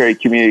military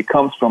community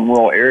comes from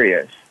rural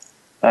areas,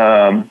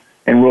 and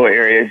rural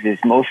areas is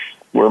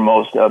where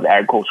most of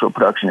agricultural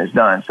production is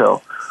done.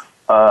 So,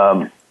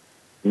 a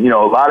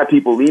lot of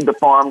people leave the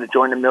farm to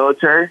join the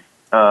military,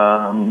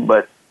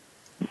 but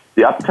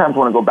they oftentimes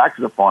want to go back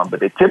to the farm, but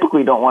they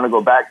typically don't want to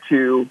go back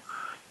to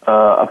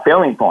a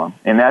failing farm.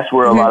 And that's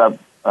where a lot of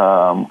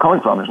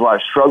coming from. There's a lot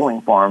of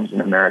struggling farms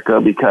in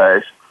America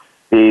because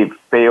they've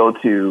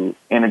failed to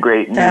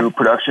integrate new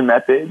production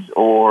methods,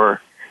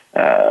 or they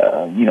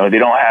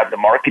don't have the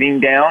marketing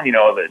down.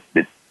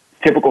 The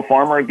typical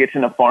farmer gets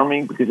into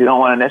farming because they don't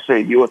want to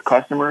necessarily deal with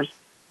customers.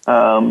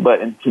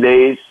 But in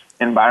today's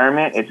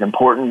environment, it's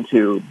important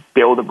to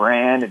build a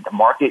brand and to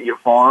market your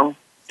farm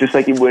just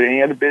like you would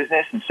any other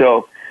business. And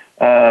so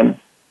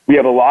we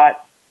have a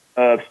lot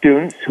of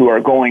students who are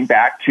going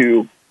back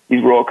to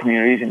these rural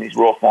communities and these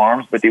rural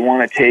farms, but they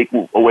want to take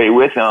away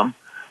with them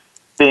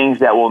things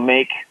that will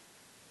make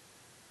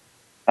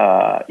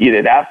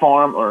either that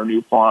farm or a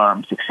new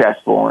farm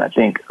successful. And I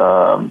think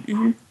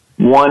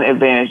one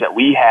advantage that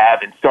we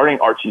have in starting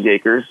Archie's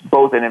Acres,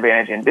 both an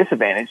advantage and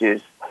disadvantage,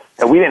 is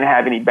that we didn't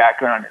have any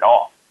background at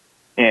all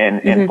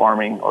in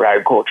farming or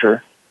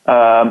agriculture.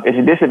 It's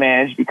a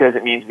disadvantage because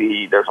it means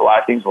there's a lot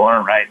of things to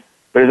learn, right?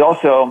 But it's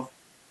also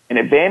an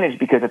advantage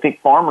because I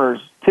think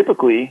farmers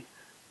typically,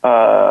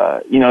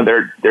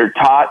 they're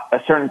taught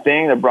a certain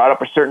thing, they're brought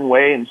up a certain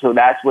way, and so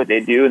that's what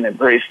they do, and they're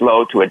very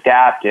slow to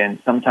adapt, and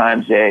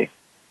sometimes they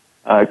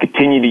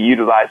continue to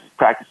utilize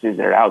practices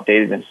that are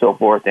outdated and so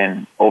forth,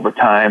 and over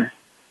time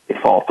they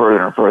fall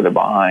further and further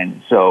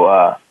behind.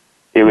 So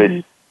it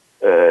was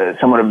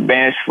somewhat of an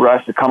advantage for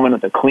us to come in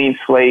with a clean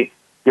slate,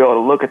 be able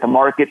to look at the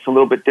markets a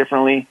little bit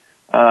differently,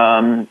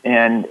 and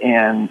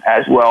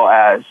as well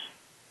as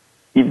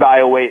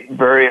evaluate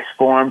various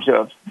forms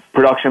of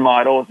production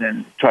models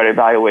and try to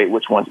evaluate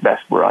which one's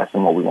best for us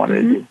and what we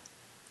wanted to do.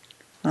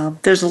 Well,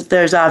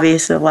 there's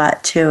obviously a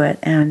lot to it,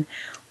 and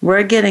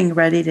we're getting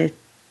ready to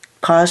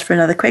pause for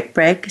another quick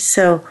break,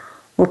 so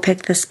we'll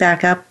pick this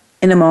back up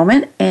in a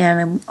moment,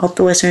 and I hope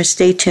the listeners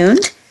stay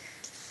tuned,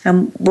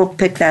 and we'll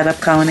pick that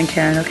up, Colin and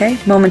Karen, okay?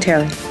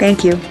 Momentarily.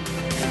 Thank you.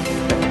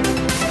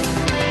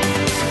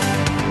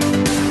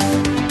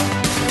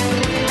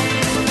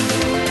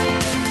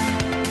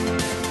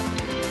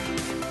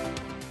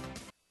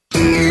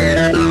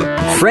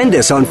 Friend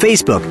us on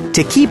Facebook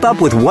to keep up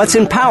with what's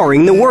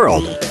empowering the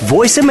world.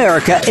 Voice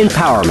America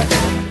Empowerment.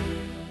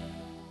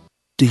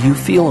 Do you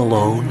feel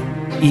alone,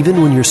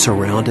 even when you're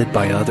surrounded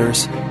by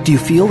others? Do you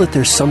feel that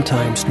there's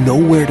sometimes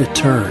nowhere to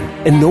turn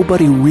and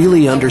nobody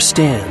really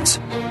understands?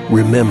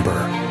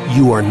 Remember,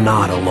 you are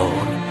not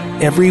alone.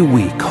 Every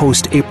week,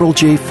 host April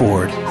J.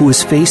 Ford, who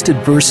has faced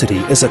adversity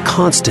as a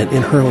constant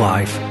in her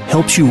life,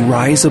 helps you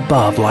rise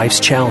above life's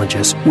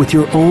challenges with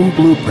your own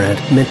blueprint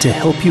meant to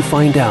help you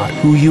find out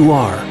who you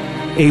are.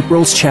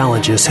 April's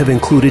challenges have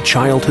included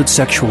childhood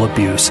sexual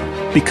abuse,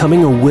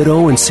 becoming a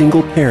widow and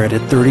single parent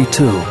at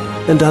 32,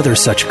 and other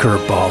such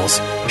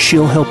curveballs.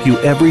 She'll help you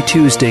every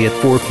Tuesday at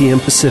 4 p.m.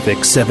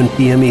 Pacific, 7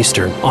 p.m.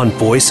 Eastern on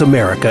Voice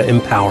America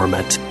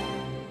Empowerment.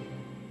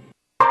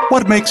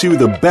 What makes you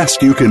the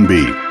best you can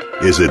be?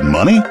 Is it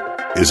money?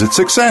 Is it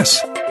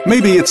success?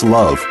 Maybe it's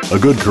love, a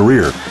good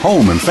career,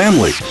 home and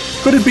family.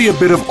 Could it be a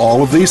bit of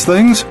all of these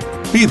things?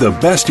 Be the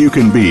best you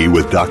can be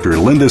with Dr.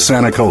 Linda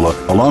Sanicola,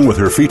 along with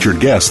her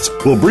featured guests,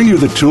 will bring you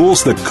the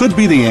tools that could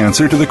be the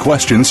answer to the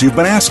questions you've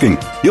been asking.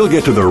 You'll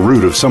get to the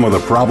root of some of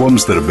the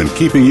problems that have been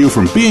keeping you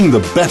from being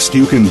the best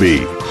you can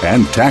be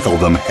and tackle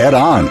them head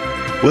on.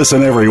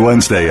 Listen every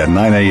Wednesday at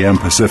 9 a.m.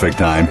 Pacific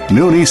Time,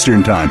 noon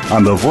Eastern Time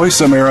on the Voice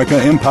America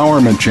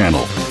Empowerment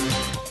Channel.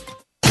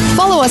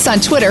 Follow us on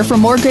Twitter for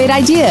more great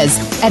ideas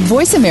at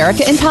Voice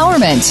America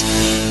Empowerment.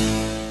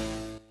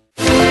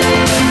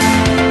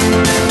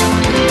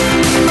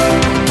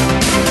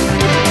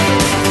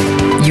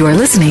 You are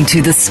listening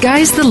to The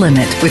Sky's the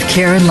Limit with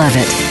Karen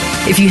Levitt.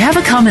 If you have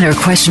a comment or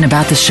question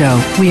about the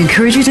show, we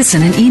encourage you to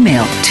send an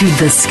email to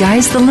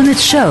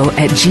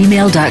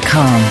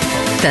thesky'sthelimitshow@gmail.com.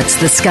 That's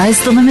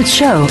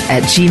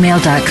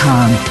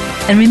thesky'sthelimitshow@gmail.com.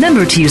 And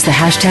remember to use the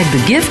hashtag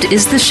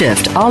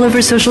 #TheGiftIsTheShift all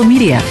over social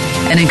media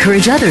and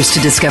encourage others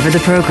to discover the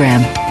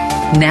program.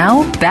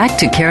 Now, back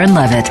to Karen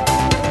Levitt.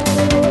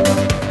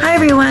 Hi,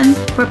 everyone.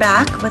 We're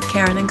back with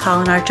Karen and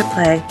Colin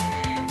Archipley,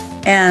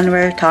 and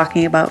we're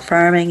talking about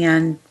farming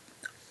and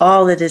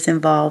all that is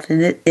involved,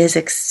 and it is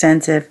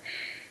extensive.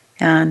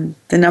 And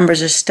the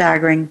numbers are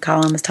staggering.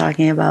 Colin was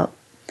talking about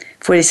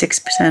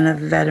 46% of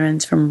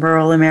veterans from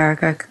rural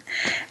America.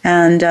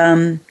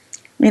 And,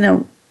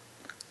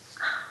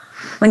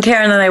 when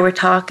Karen and I were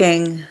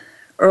talking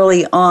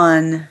early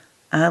on,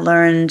 I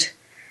learned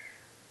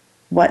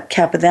what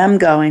kept them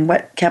going,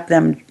 what kept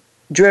them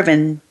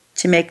driven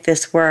to make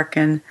this work.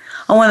 And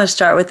I want to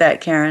start with that,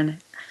 Karen.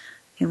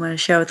 You want to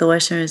share with the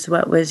listeners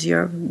what was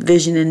your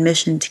vision and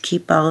mission to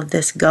keep all of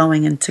this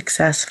going and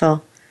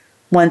successful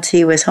once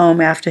he was home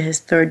after his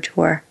third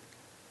tour?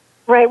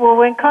 Right. Well,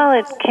 when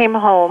Colin came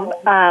home,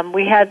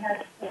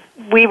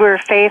 we were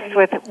faced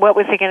with what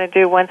was he going to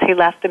do once he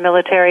left the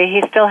military.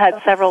 He still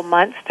had several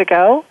months to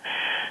go.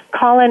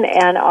 Colin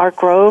and our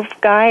Grove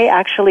guy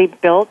actually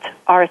built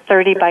our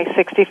 30 by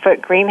 60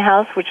 foot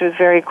greenhouse, which was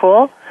very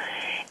cool.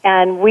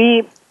 And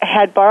we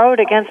had borrowed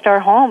against our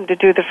home to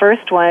do the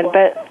first one,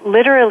 but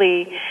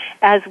literally,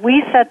 as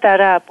we set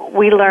that up,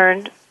 we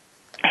learned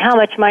how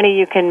much money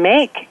you can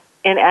make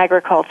in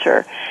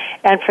agriculture.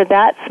 And for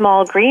that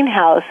small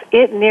greenhouse,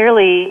 it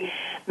nearly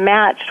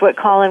matched what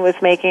Colin was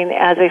making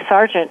as a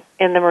sergeant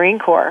in the Marine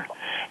Corps.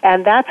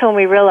 And that's when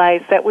we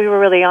realized that we were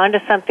really onto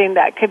something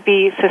that could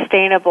be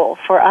sustainable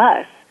for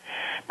us.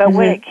 But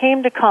when it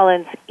came to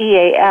Colin's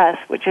EAS,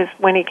 which is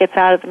when he gets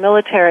out of the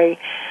military,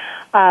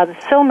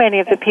 so many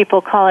of the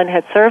people Colin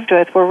had served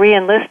with were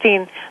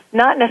re-enlisting,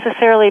 not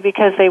necessarily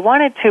because they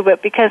wanted to,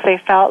 but because they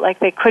felt like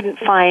they couldn't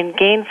find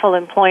gainful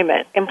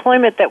employment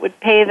that would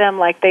pay them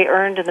like they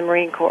earned in the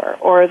Marine Corps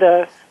or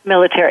the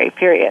military,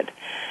 period.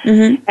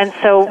 And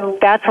so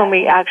that's when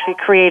we actually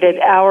created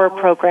our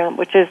program,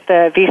 which is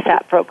the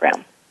VSAT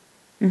program.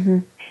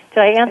 Did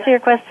I answer your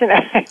question?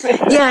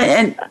 Yeah,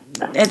 and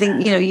I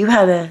think, you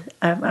had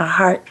a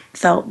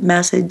heartfelt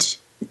message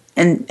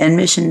and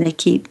mission to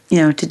keep,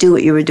 to do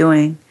what you were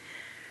doing.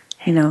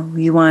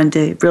 You wanted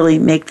to really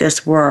make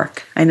this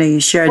work. I know you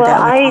shared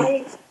that with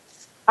me.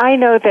 I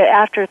know that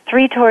after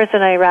 3 tours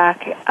in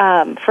Iraq,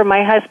 for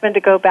my husband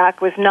to go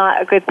back was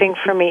not a good thing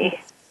for me,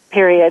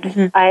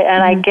 period.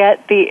 I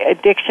get the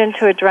addiction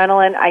to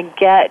adrenaline. I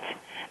get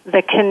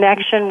the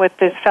connection with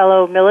this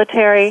fellow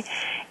military,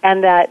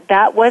 and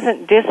that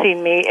wasn't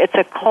dissing me. It's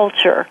a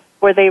culture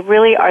where they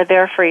really are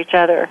there for each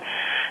other.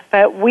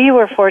 But we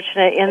were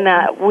fortunate in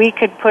that we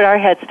could put our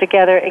heads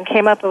together and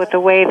came up with a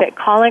way that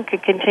Colin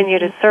could continue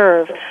to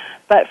serve,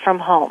 but from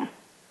home.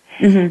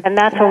 And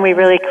that's when we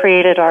really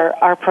created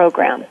our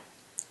program.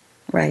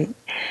 Right.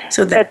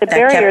 So but the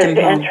barriers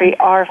to entry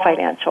are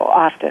financial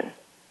often.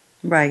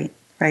 Right.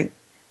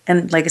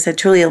 And like I said,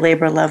 truly a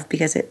labor of love,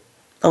 because it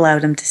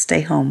allowed him to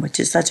stay home,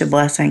 which is such a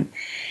blessing.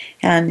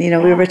 And,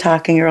 we were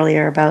talking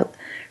earlier about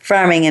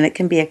farming, and it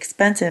can be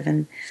expensive.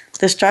 And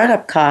the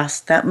startup costs,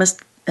 that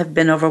must have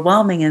been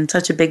overwhelming and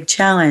such a big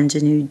challenge.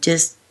 And you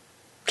just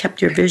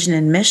kept your vision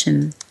and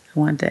mission. I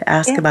wanted to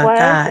ask about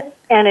that.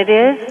 And it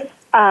is.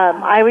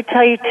 I would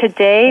tell you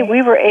today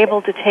we were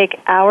able to take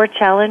our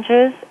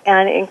challenges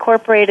and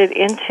incorporate it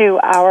into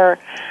our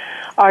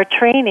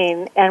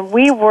training, and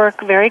we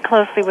work very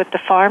closely with the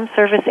Farm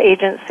Service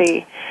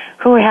Agency,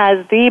 who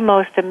has the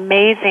most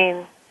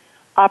amazing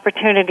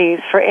opportunities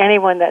for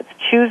anyone that's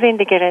choosing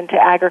to get into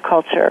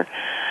agriculture.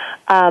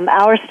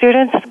 Our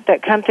students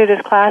that come through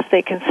this class,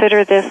 they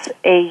consider this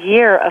a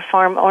year of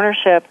farm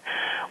ownership,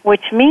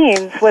 which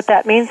means, what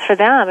that means for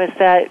them is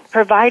that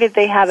provided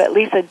they have at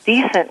least a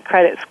decent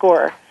credit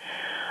score,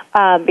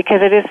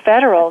 because it is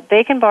federal,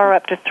 they can borrow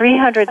up to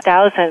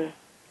 $300,000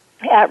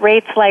 at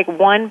rates like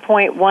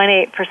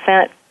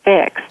 1.18%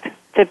 fixed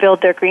to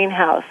build their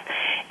greenhouse.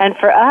 And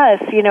for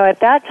us, at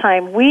that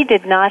time, we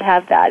did not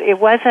have that. It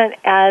wasn't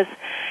as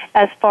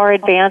far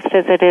advanced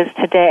as it is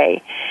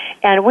today.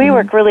 And we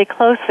work really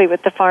closely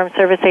with the Farm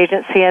Service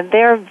Agency, and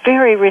they're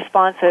very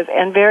responsive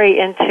and very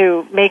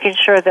into making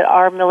sure that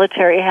our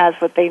military has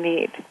what they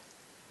need.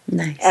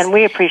 Nice. And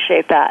we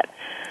appreciate that.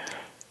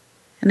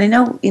 And I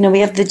know, we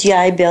have the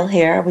GI Bill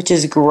here, which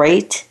is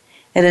great.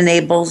 It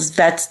enables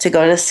vets to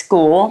go to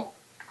school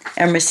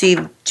and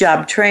receive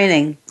job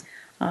training.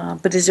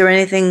 But is there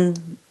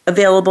anything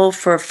available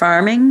for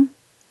farming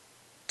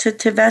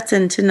to vets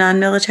and to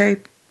non-military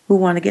who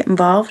want to get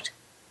involved?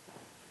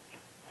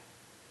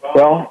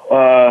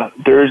 Well,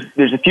 there's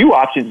a few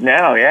options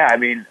now. Yeah, I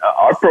mean,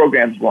 our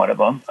program's one of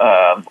them.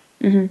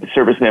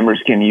 Service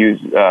members can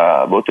use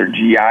both their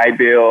GI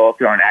Bill. If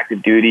they're on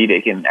active duty, they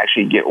can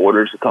actually get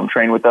orders to come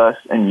train with us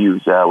and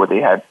use what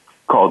they had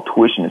called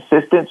tuition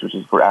assistance, which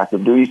is for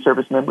active duty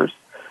service members.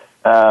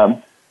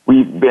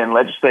 We've been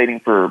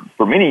legislating for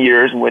many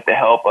years, and with the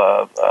help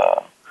of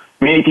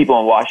many people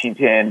in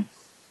Washington,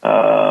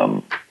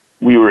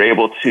 we were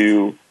able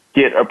to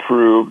get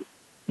approved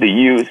the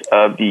use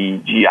of the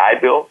GI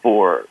Bill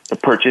for the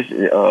purchase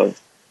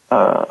of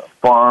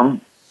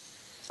farm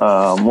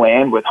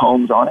land with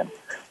homes on it,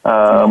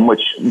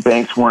 which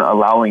banks weren't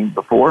allowing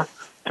before.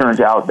 Turns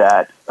out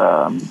that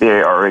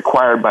they are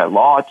required by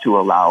law to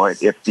allow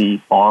it if the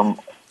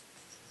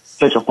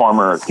such a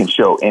farmer can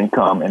show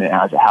income and it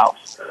has a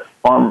house.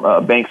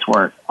 Banks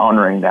weren't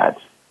honoring that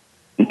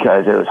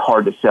because it was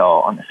hard to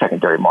sell on the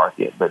secondary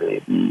market. But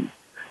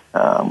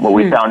what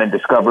we found in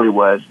discovery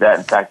was that,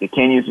 in fact, they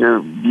can use their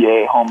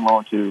VA home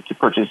loan to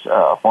purchase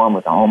a farm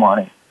with a home on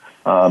it.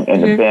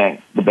 And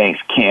the banks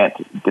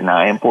can't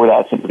deny them for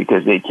that simply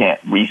because they can't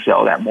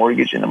resell that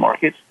mortgage in the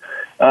markets.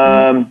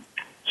 And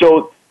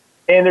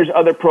there's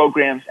other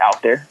programs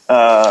out there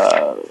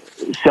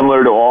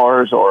similar to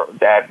ours or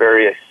that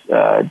various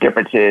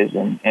differences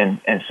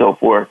and so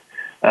forth.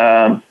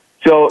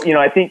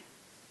 I think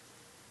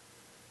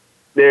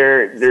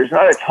there's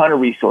not a ton of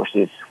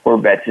resources for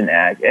vets in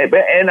ag.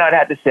 And I'd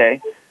have to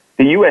say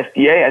the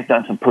USDA has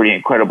done some pretty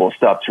incredible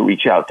stuff to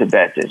reach out to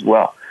vets as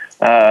well.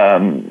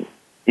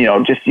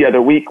 Just the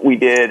other week we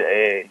did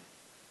a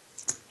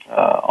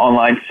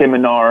online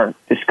seminar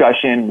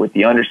discussion with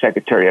the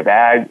Undersecretary of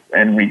Ag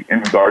in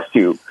regards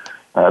to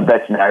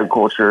vets in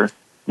agriculture.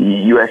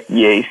 The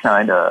USDA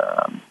signed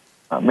a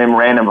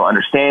memorandum of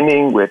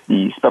understanding with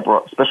the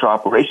Special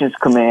Operations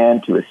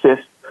Command to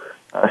assist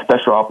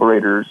special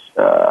operators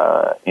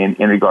in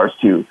regards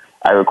to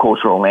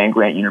agricultural land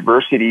grant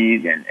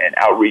universities and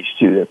outreach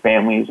to their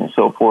families and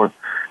so forth.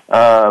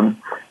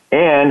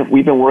 And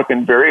we've been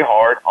working very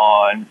hard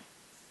on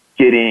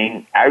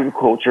getting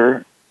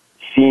agriculture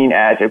seen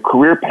as a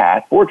career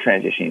path for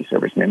transitioning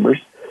service members.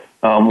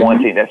 One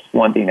thing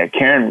that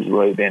Karen has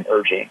really been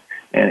urging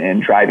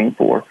and driving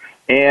for,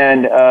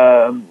 and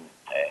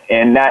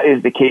that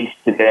is the case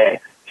today.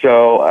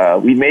 So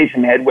we made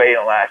some headway in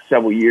the last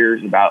several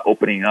years about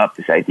opening up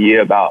this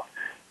idea about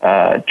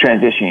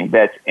transitioning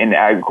vets into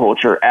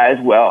agriculture, as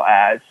well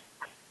as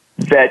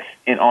vets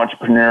in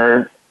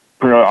entrepreneurial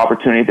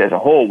opportunities as a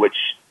whole, which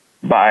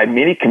by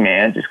many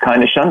commands is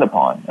kind of shunned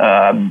upon.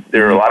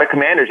 There are a lot of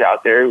commanders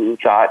out there who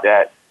thought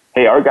that,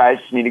 hey, our guys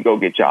just need to go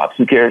get jobs.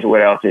 Who cares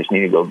what else? They just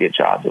need to go get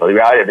jobs. Well, the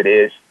reality of it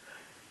is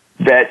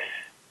vets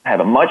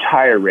have a much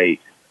higher rate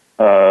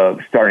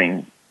of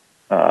starting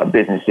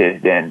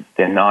businesses than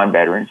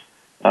non-veterans.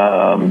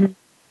 And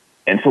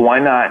so why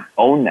not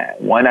own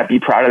that? Why not be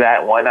proud of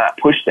that? Why not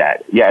push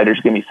that? Yeah, there's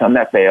going to be some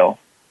that fail,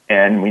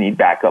 and we need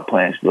backup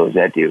plans for those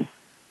that do.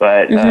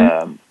 But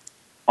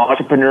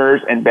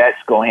entrepreneurs and vets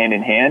go hand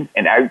in hand,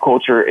 and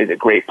agriculture is a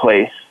great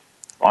place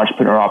for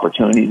entrepreneur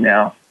opportunities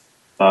now.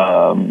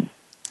 And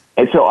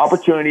so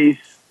opportunities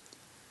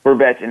for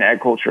vets in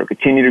agriculture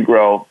continue to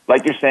grow.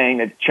 Like you're saying,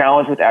 the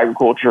challenge with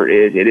agriculture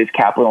is it is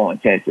capital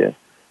intensive.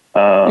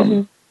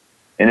 And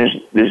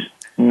there's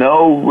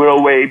no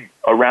real way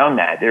around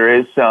that. There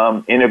is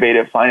some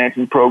innovative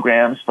financing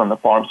programs from the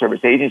Farm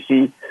Service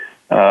Agency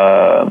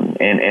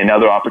and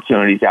other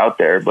opportunities out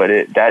there, but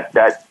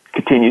that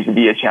continues to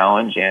be a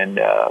challenge, and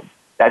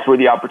that's where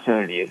the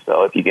opportunity is.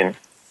 So if you can,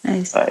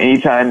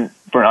 anytime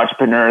for an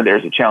entrepreneur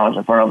there's a challenge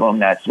in front of them,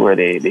 that's where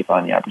they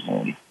find the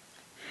opportunity.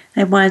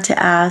 I wanted to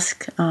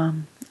ask,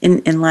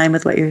 in line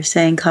with what you were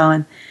saying,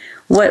 Colin,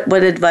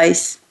 what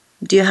advice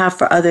do you have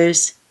for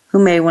others who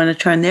may want to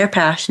turn their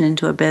passion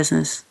into a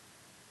business,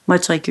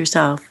 much like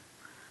yourself?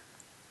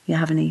 Do you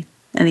have any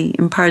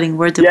imparting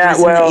words of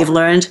wisdom that you've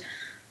learned?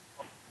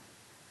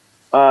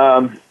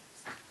 For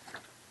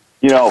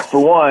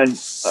one,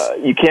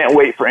 you can't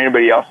wait for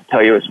anybody else to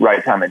tell you it's the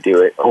right time to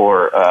do it.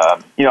 Or,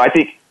 I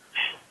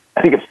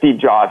think of Steve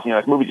Jobs.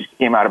 This movie just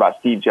came out about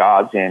Steve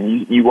Jobs,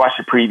 and you watch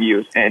the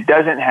previews, and it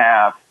doesn't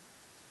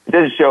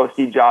show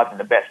Steve Jobs in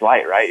the best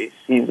light, right? It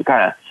seems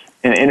kind of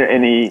in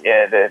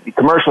the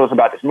commercials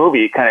about this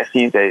movie, it kind of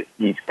seems that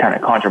he's kind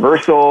of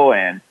controversial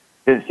and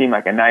doesn't seem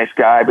like a nice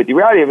guy. But the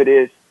reality of it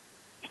is,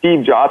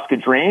 Steve Jobs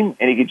could dream,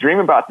 and he could dream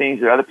about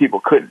things that other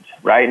people couldn't,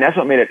 right? And that's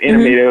what made him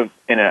innovative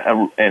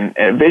and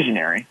a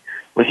visionary.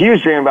 Was he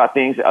was dreaming about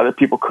things that other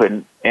people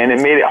couldn't, and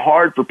it made it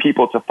hard for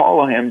people to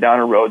follow him down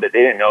a road that they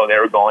didn't know they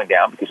were going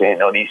down because they didn't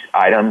know these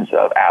items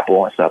of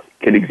Apple and stuff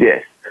could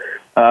exist.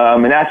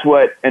 And that's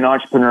what an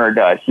entrepreneur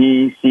does.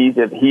 He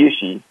or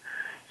she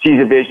sees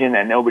a vision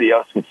that nobody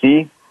else could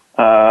see,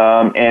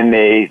 and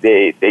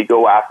they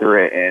go after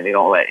it, and they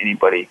don't let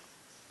anybody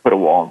put a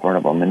wall in front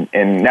of them.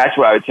 And that's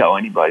what I would tell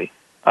anybody.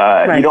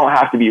 Right. You don't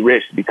have to be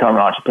rich to become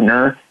an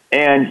entrepreneur,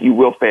 and you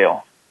will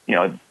fail.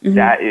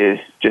 That is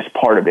just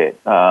part of it.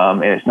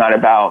 And it's not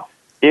about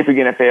if you're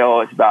going to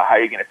fail, it's about how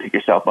you're going to pick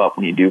yourself up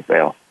when you do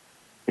fail.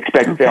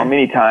 Expect to fail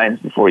many times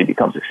before you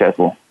become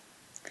successful.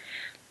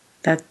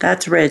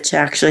 That's rich,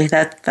 actually.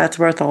 That's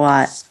worth a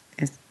lot.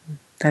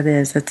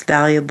 That's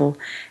valuable.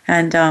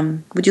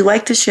 And would you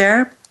like to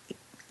share,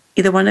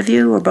 either one of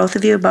you or both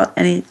of you, about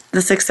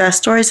the success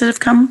stories that have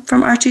come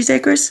from Archie's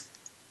Acres?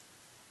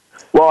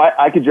 Well,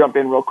 I could jump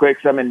in real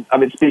quick. So I've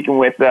been speaking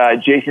with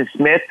Jason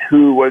Smith,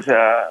 who was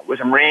a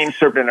Marine,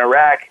 served in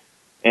Iraq,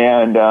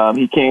 and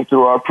he came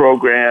through our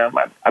program,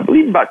 I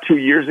believe, about 2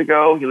 years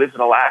ago. He lives in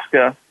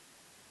Alaska,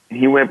 and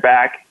he went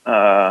back.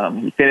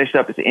 He finished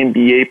up his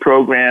MBA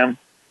program,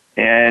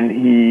 and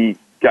he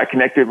got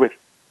connected with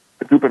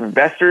a group of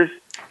investors,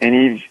 and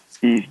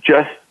he's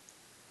just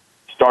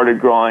started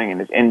growing in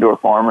his indoor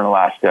farm in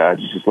Alaska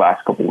just this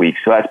last couple of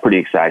weeks. So that's pretty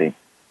exciting.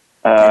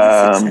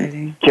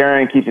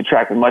 Karen keeps a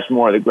track of much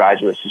more of the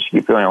graduates, so she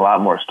keeps feeling a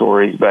lot more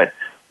stories. But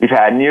we've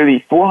had nearly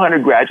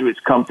 400 graduates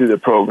come through the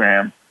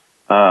program,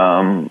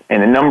 and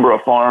the number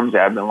of farms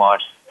that have been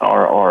launched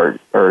are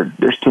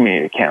there's too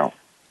many to count.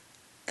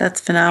 That's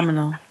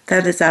phenomenal.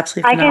 That is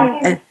absolutely phenomenal.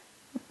 I can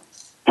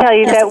tell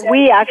you that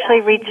we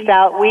actually reached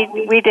out.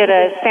 We did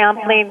a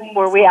sampling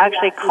where we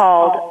actually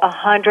called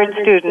 100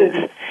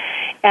 students,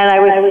 and I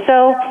was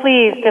so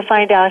pleased to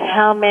find out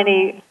how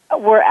many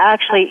were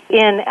actually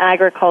in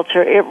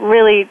agriculture. It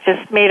really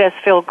just made us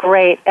feel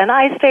great. And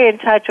I stay in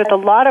touch with a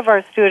lot of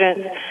our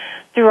students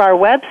through our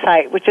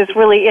website, which is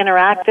really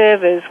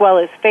interactive, as well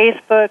as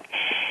Facebook.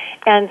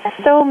 And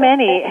so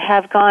many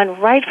have gone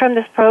right from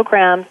this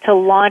program to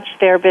launch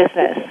their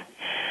business.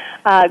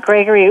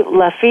 Gregory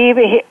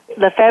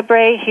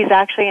Lefebvre, he's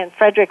actually in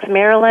Fredericks,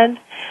 Maryland,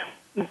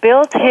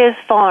 built his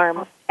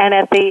farm, and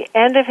at the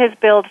end of his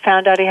build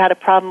found out he had a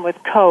problem with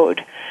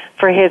code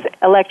for his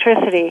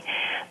electricity.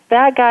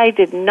 That guy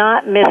did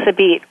not miss a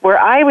beat. Where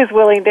I was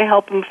willing to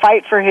help him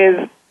fight for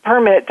his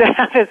permit to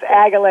have his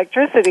ag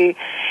electricity,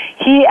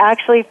 he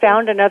actually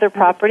found another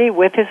property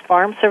with his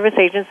Farm Service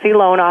Agency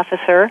loan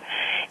officer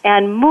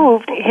and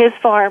moved his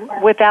farm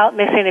without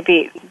missing a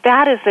beat.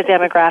 That is the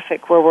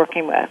demographic we're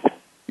working with.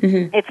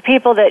 Mm-hmm. It's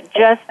people that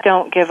just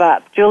don't give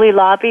up. Julie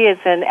Lobby is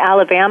in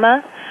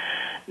Alabama,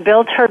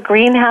 built her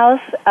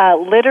greenhouse,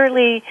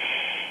 literally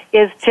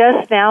is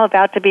just now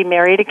about to be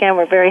married again.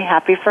 We're very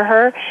happy for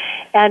her.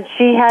 And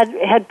she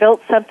had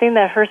built something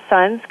that her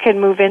sons could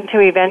move into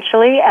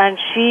eventually, and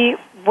she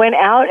went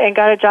out and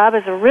got a job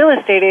as a real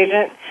estate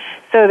agent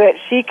so that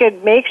she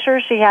could make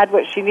sure she had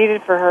what she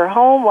needed for her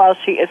home while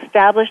she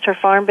established her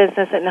farm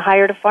business and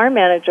hired a farm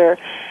manager.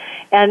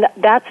 And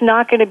that's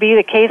not going to be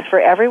the case for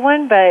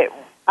everyone, but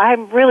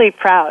I'm really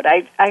proud.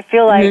 I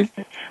feel like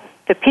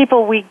the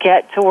people we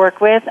get to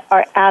work with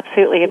are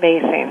absolutely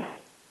amazing.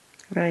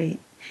 Right.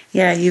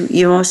 Yeah,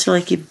 you almost feel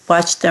like you've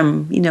watched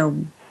them,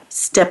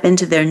 step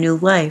into their new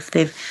life.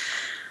 They've,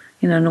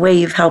 in a way,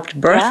 you've helped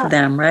birth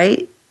them,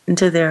 right,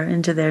 into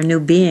their new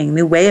being,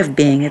 new way of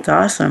being. It's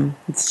awesome.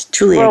 It's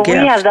truly a gift.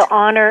 Well, we have the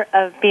honor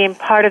of being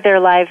part of their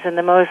lives in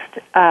the most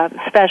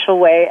special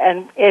way,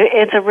 and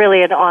it's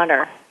really an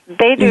honor.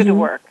 They do the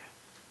work,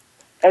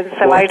 and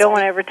so I don't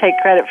want to ever take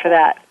credit for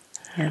that.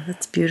 Yeah,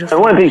 that's beautiful.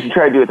 And one of the things we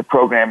try to do with the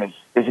program is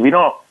we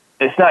don't.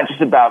 It's not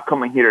just about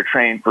coming here to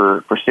train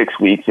for 6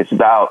 weeks. It's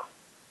about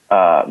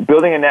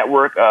building a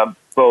network of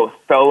both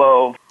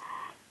fellow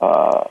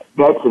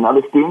vets and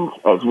other students,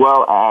 as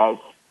well as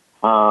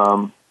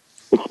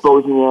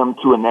exposing them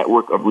to a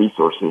network of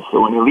resources.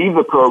 So when they leave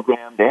the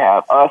program, they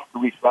have us to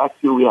reach back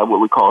to. We have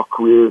what we call a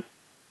career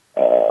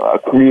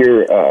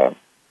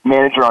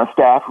manager on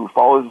staff who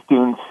follows the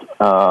students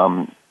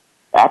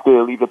after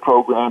they leave the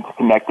program to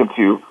connect them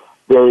to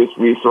various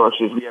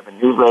resources. We have a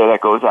newsletter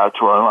that goes out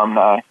to our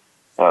alumni.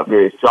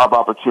 Various job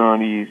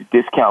opportunities,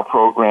 discount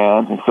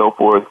programs, and so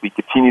forth. We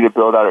continue to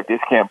build out our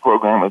discount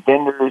program with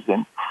vendors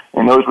and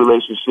those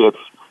relationships.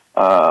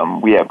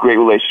 We have great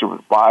relationships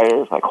with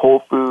buyers like Whole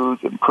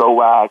Foods and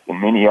ProAct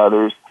and many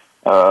others.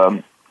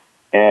 And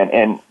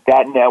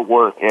that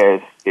network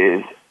is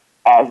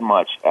as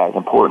much as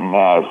important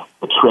as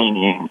the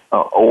training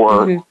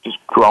or just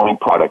growing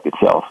product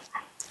itself.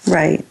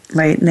 Right.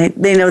 And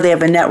they know they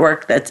have a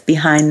network that's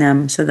behind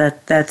them, so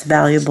that's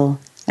valuable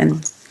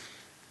and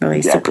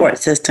really support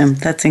system.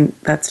 That's a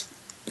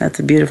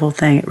beautiful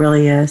thing. It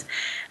really is.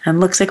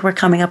 And looks like we're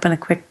coming up on a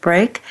quick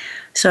break.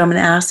 So I'm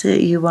going to ask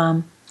that you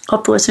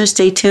hope the listeners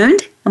stay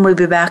tuned, and we'll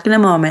be back in a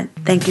moment.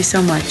 Thank you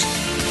so much.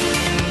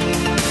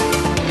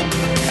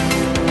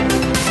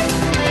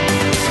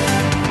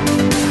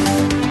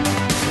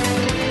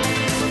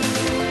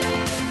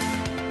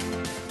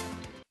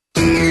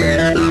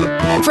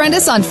 Friend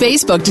us on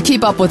Facebook to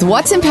keep up with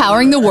what's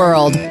empowering the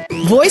world.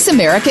 Voice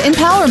America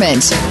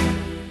Empowerment.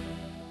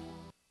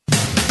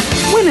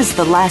 When is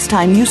the last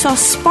time you saw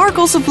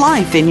sparkles of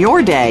life in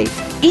your day?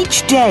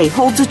 Each day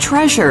holds a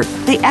treasure,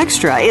 the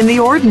extra in the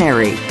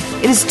ordinary.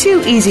 It is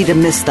too easy to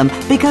miss them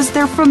because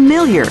they're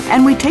familiar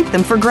and we take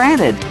them for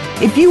granted.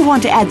 If you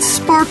want to add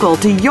sparkle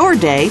to your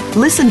day,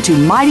 listen to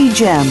Mighty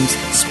Gems,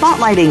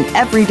 spotlighting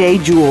everyday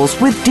jewels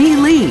with Dee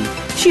Lee.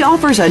 She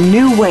offers a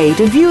new way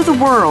to view the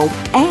world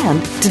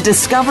and to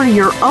discover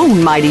your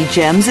own mighty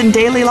gems in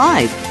daily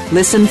life.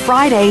 Listen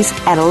Fridays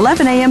at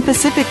 11 a.m.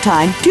 Pacific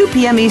Time, 2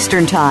 p.m.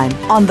 Eastern Time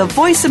on the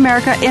Voice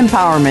America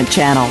Empowerment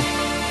Channel.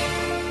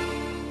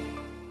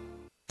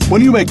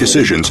 When you make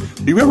decisions,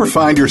 do you ever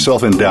find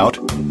yourself in doubt?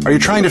 Are you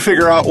trying to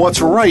figure out what's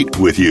right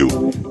with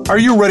you? Are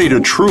you ready to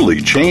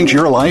truly change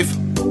your life?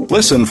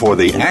 Listen for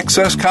the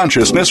Access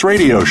Consciousness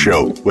radio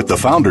show with the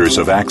founders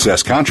of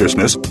Access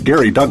Consciousness,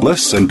 Gary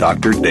Douglas and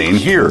Dr. Dane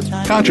Here.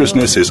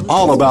 Consciousness is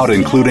all about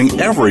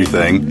including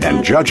everything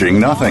and judging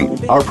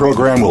nothing. Our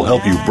program will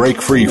help you break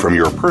free from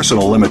your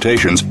personal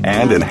limitations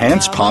and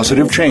enhance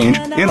positive change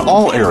in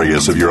all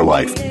areas of your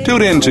life.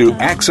 Tune in to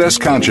Access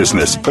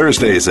Consciousness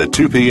Thursdays at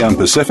 2 p.m.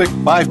 Pacific,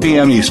 5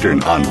 p.m.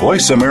 Eastern on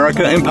Voice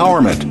America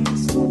Empowerment.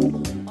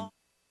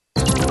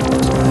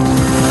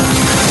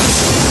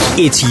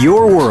 It's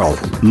your world.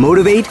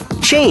 Motivate,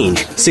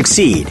 change,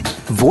 succeed.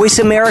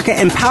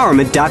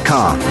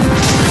 VoiceAmericaEmpowerment.com.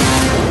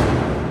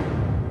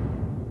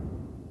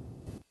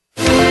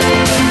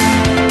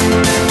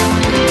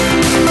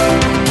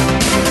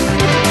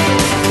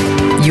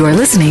 You are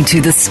listening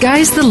to The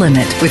Sky's the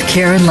Limit with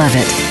Karen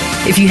Levitt.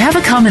 If you have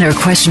a comment or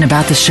question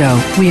about the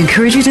show, we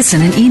encourage you to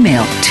send an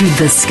email to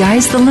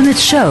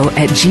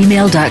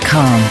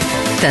thesky'sthelimitshow@gmail.com.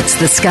 That's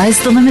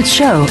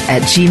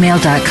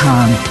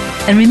thesky'sthelimitshow@gmail.com.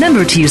 And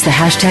remember to use the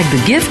hashtag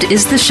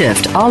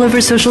 #TheGiftIsTheShift all over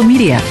social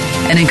media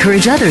and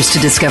encourage others to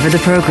discover the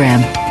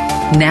program.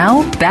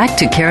 Now, back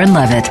to Karen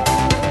Levitt.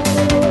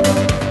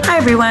 Hi,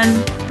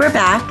 everyone. We're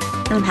back,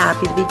 and I'm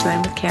happy to be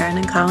joined with Karen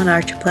and Colin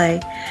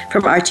Archipley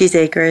from Archie's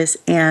Acres,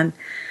 and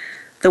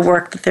the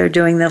work that they're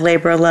doing, the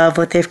labor of love,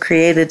 what they've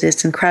created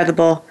is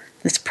incredible.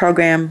 This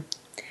program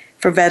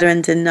for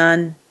veterans and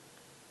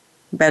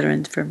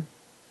non-veterans, for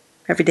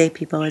everyday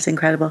people, is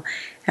incredible.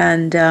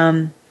 And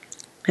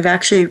I've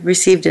actually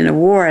received an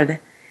award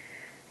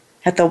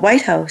at the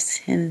White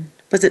House in,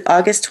 was it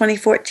August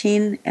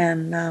 2014?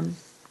 And I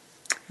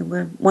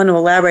want to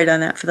elaborate on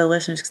that for the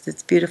listeners because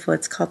it's beautiful.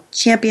 It's called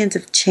Champions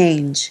of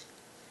Change.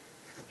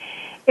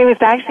 It was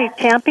actually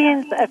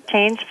Champions of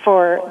Change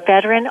for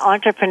Veteran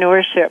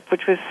Entrepreneurship,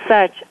 which was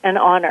such an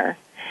honor.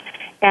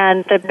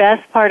 And the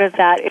best part of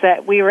that is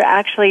that we were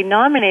actually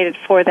nominated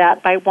for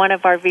that by one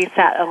of our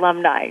VSAT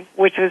alumni,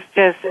 which was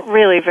just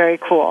really very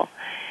cool.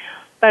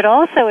 But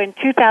also in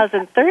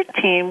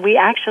 2013, we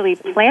actually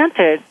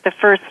planted the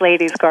First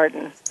Lady's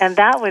Garden, and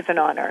that was an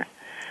honor.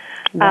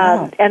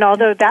 Wow. And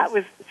although that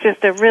was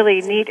just a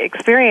really neat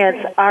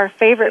experience, our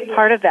favorite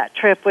part of that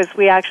trip was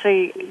we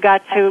actually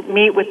got to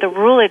meet with the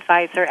rule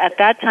advisor. At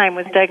that time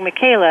was Doug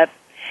McCaleb,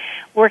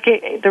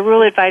 the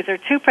rule advisor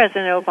to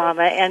President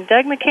Obama. And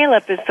Doug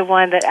McCaleb is the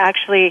one that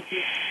actually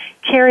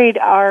carried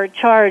our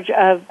charge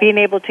of being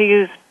able to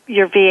use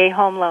your VA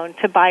home loan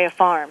to buy a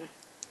farm.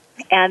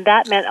 And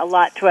that meant a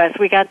lot to us.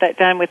 We got that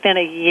done within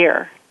a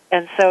year.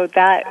 And so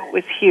that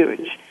was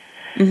huge.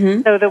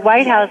 Mm-hmm. So the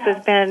White House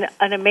has been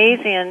an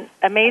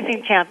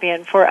amazing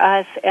champion for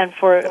us and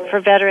for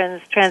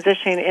veterans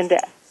transitioning into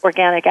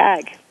organic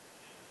ag.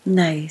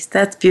 Nice.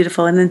 That's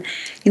beautiful. And then,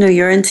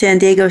 you're in San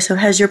Diego, so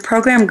has your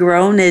program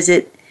grown?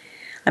 I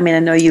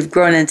know you've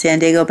grown in San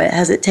Diego, but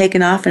has it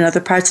taken off in other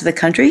parts of the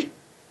country?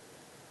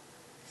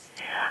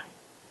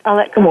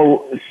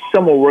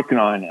 Some we're working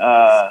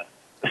on.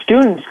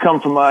 Students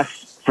come from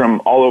us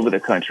from all over the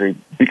country.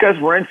 Because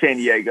we're in San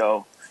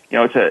Diego,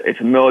 it's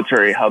a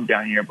military hub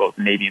down here. Both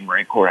the Navy and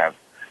Marine Corps have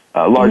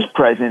a large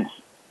presence.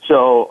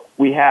 So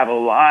we have a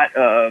lot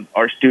of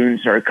our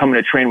students are coming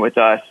to train with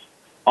us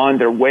on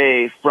their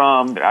way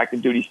from their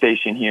active duty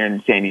station here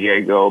in San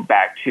Diego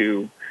back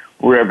to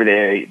wherever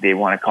they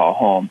want to call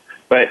home.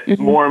 But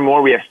more and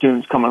more we have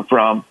students coming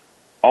from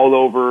all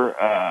over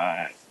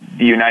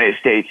the United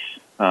States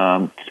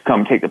to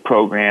come take the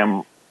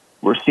program.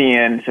 We're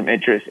seeing some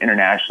interest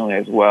internationally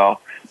as well.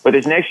 But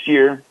this next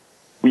year,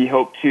 we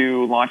hope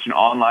to launch an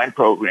online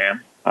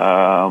program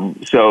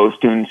so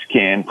students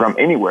from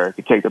anywhere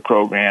can take the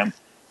program.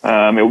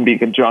 It will be in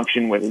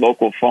conjunction with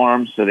local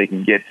farms so they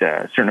can get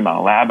a certain amount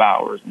of lab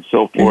hours and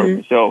so forth.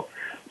 Mm-hmm. So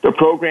the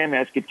program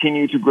has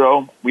continued to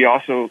grow. We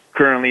also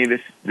currently,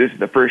 this is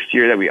the first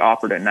year that we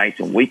offered a nights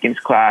and weekends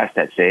class.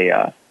 That's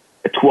a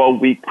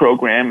 12-week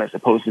program as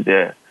opposed to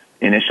the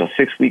initial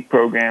 6-week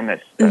program.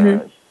 That's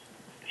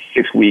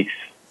 6 weeks,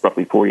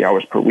 roughly 40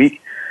 hours per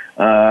week.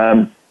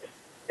 And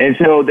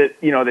so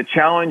the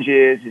challenge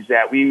is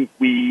that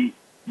we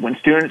when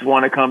students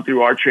want to come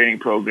through our training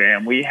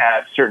program, we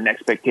have certain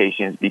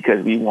expectations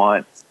because we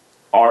want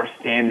our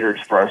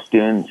standards for our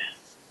students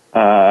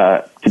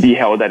to be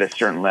held at a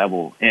certain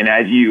level. And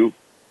as you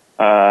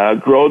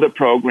grow the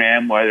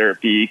program, whether it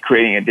be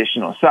creating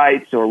additional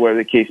sites or whatever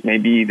the case may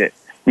be, that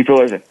we feel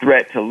there's a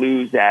threat to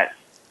lose that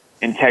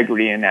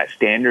integrity and that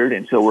standard.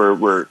 And so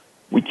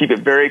we keep it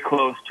very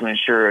close to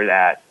ensure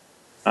that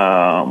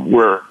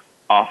we're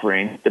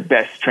offering the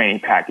best training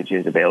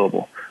packages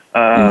available.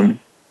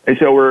 And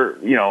so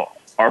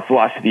our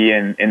philosophy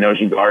in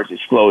those regards is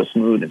slow is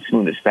smooth and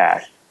smooth is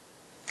fast.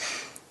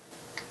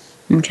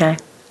 Okay,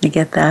 I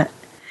get that.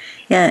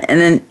 Yeah,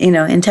 and then,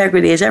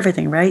 integrity is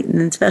everything, right?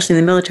 And especially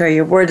in the military,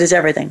 your word is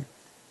everything.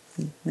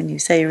 When you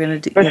say you're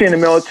going to do... Especially in the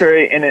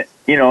military, and and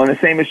the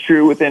same is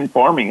true within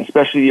farming,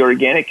 especially the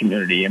organic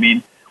community. I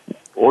mean,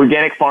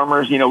 organic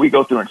farmers, we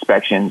go through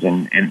inspections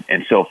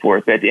and so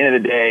forth. But at the end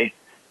of the day,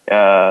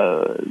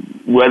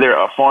 whether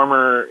a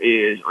farmer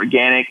is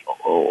organic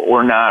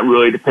or not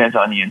really depends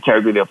on the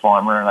integrity of the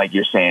farmer. Like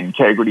you're saying,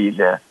 integrity is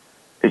a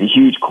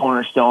huge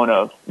cornerstone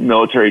of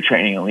military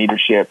training and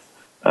leadership.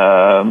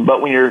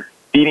 But when you're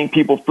feeding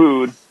people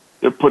food,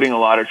 they're putting a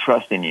lot of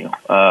trust in you.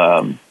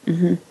 And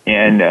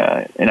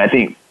I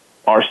think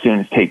our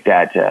students take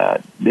that,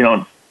 they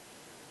don't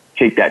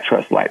take that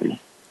trust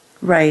lightly.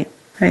 Right.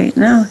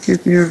 No,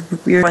 you're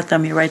with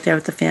them. You're right there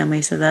with the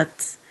family. So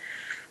that's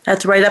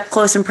right up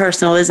close and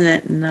personal, isn't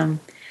it? And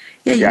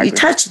exactly. You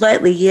touched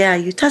lightly. Yeah,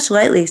 you touched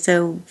lightly.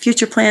 So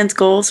future plans,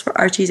 goals for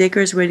Archie's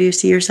Acres. Where do you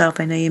see yourself?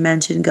 I know you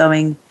mentioned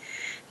going,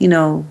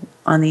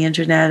 on the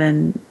internet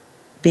and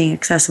being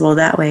accessible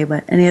that way.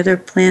 But any other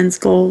plans,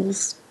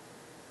 goals?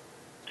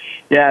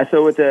 Yeah.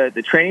 So with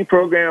the training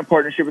program in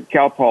partnership with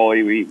Cal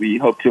Poly, we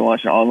hope to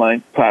launch an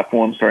online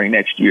platform starting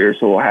next year.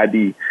 So we'll have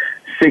the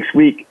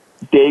 6-week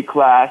day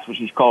class, which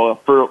is called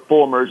a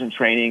full immersion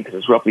training because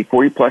it's roughly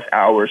 40-plus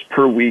hours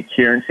per week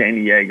here in San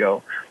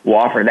Diego. We'll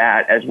offer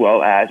that as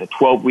well as a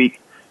 12-week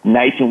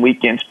nights and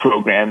weekends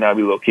program that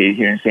will be located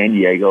here in San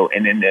Diego,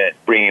 and then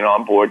bringing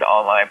on board the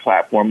online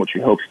platform, which we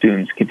hope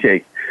students can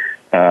take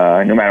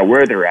no matter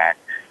where they're at.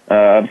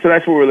 So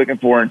that's what we're looking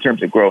for in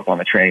terms of growth on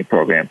the training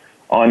program.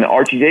 On the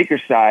Archie's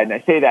Acres side, and I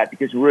say that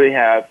because we really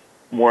have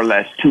more or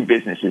less two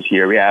businesses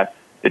here. We have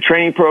the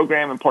training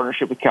program in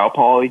partnership with Cal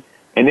Poly,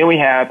 and then we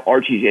have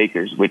Archie's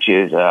Acres, which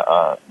is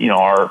our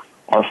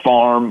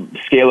farm,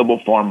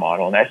 scalable farm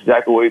model. And that's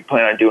exactly what we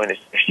plan on doing this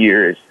next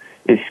year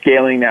is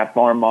scaling that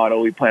farm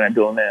model. We plan on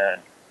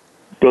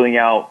building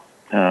out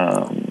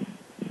about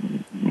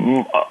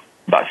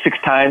 6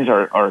 times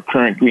our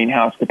current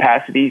greenhouse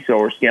capacity, so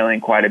we're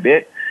scaling quite a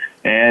bit.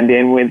 And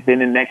then within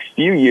the next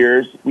few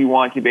years, we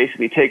want to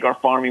basically take our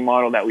farming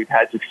model that we've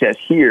had success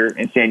here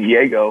in San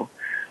Diego,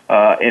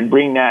 and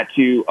bring that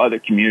to other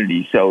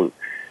communities. So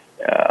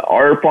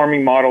our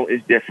farming model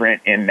is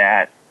different in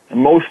that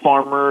most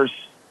farmers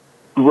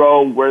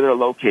grow where they're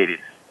located,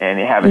 and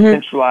they have a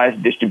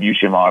centralized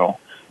distribution model.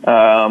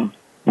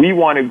 We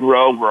want to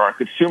grow where our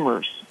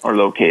consumers are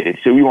located.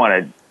 So we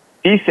want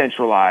to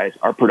decentralize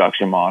our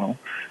production model,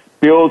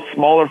 build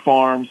smaller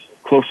farms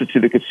closer to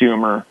the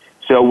consumer.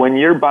 So when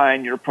you're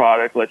buying your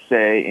product, let's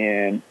say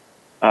in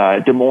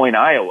Des Moines,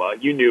 Iowa,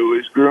 you knew it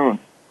was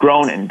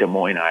grown in Des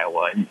Moines,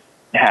 Iowa. It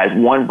has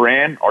one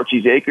brand,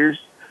 Archi's Acres,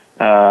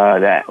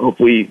 that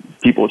hopefully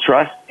people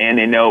trust, and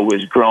they know it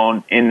was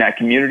grown in that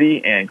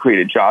community and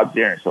created jobs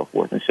there and so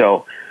forth. And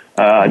so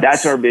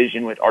that's our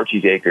vision with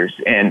Archi's Acres,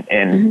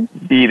 and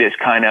be this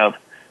kind of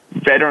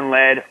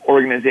veteran-led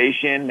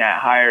organization that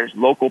hires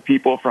local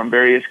people from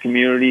various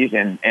communities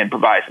and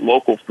provides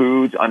local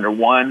foods under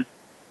one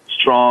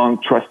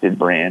strong, trusted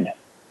brand.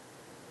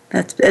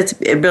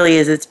 It really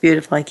is. It's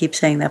beautiful. I keep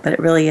saying that, but it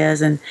really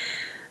is. And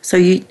so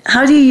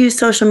how do you use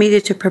social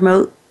media to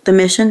promote the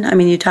mission? I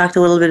mean, you talked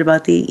a little bit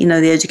about the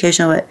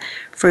educational, but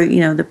for,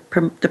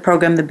 the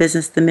program, the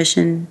business, the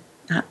mission.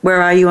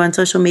 Where are you on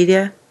social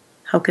media?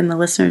 How can the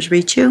listeners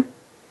reach you?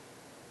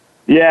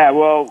 Yeah,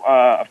 well,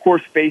 of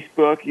course,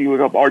 Facebook. You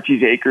look up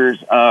Archi's Acres.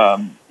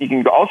 You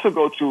can also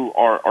go to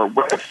our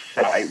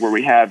website where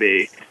we have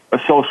a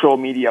social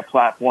media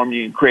platform.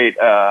 You can create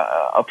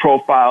a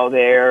profile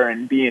there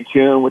and be in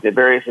tune with the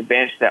various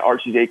events that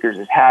Archi's Acres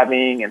is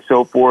having and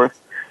so forth.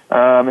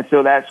 And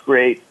so that's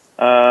great.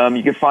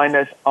 You can find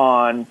us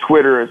on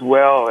Twitter as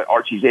well at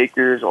Archi's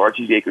Acres or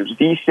Archi's Acres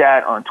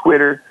VSAT on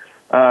Twitter,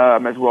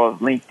 as well as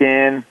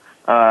LinkedIn.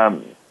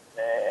 And,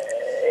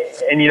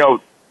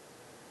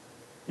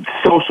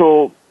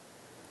 social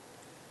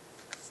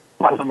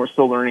platform we're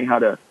still learning how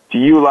to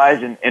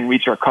utilize and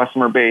reach our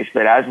customer base.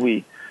 But as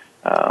we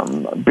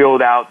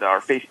build out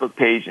our Facebook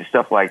page and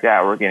stuff like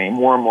that, we're getting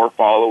more and more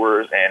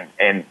followers.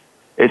 And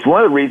it's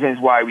one of the reasons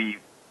why we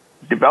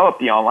developed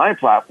the online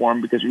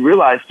platform, because we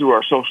realized through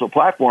our social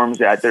platforms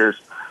that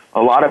there's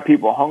a lot of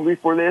people hungry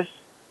for this.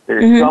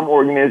 There's some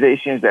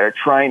organizations that are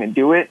trying to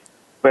do it.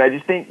 But I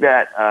just think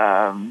that,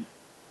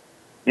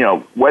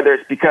 whether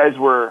it's because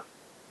we're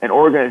an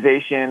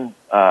organization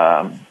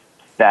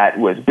that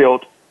was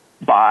built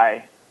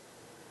by,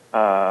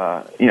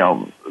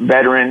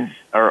 veterans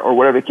or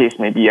whatever the case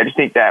may be, I just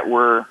think that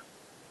we're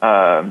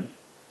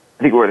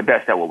the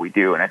best at what we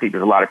do. And I think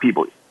there's a lot of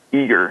people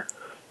eager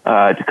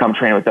to come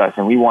train with us.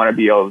 And we want to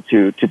be able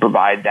to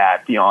provide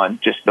that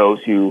beyond just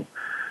those who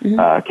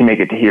can make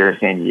it to here in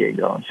San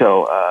Diego. And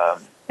so,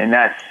 and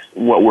that's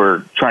what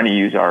we're trying to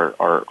use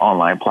our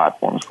online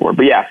platforms for.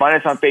 But yeah, find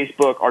us on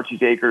Facebook,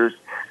 Archi's Acres.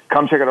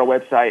 Come check out our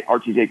website,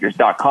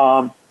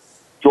 archisacres.com.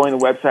 Join the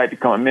website,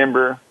 become a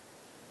member.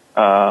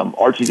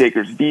 Archi's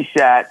Acres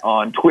VSAT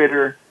on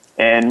Twitter.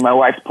 And my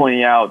wife's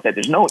pointing out that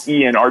there's no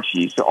E in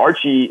Archi. So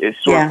Archi is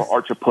short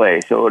for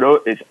Archipley. So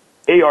it's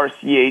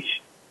ARCHIS,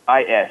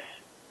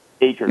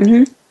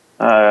 Acres.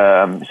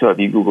 So if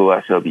you Google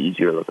us, it'll be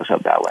easier to look us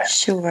up that way.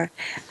 Sure.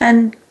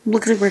 And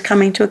looks like we're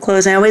coming to a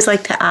close. I always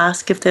like to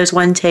ask if there's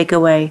one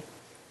takeaway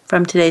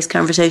from today's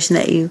conversation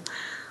that you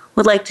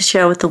would like to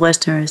share with the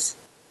listeners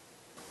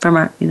from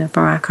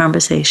our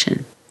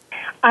conversation.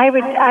 I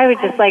would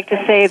just like to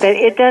say that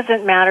it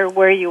doesn't matter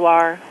where you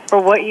are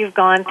or what you've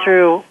gone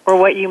through or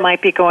what you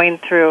might be going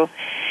through.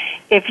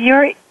 If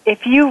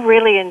you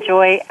really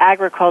enjoy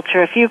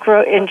agriculture, if you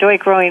enjoy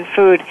growing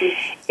food,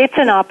 it's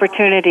an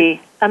opportunity.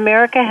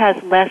 America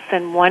has less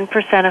than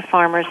 1% of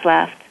farmers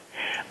left.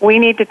 We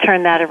need to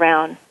turn that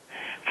around.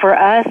 For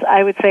us,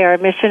 I would say our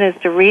mission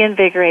is to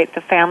reinvigorate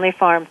the family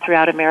farm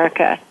throughout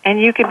America,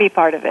 and you can be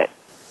part of it.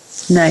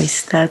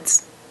 Nice.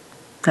 That's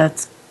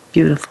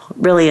beautiful.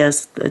 It really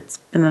is. It's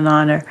been an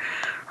honor.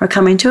 We're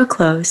coming to a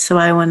close, so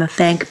I want to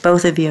thank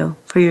both of you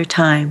for your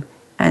time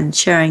and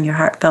sharing your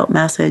heartfelt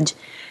message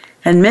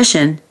and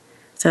mission.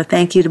 So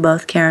thank you to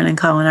both Karen and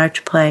Colin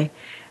Archipley,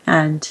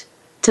 and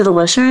to the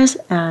listeners,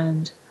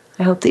 and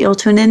I hope that you'll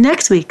tune in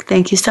next week.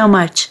 Thank you so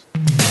much.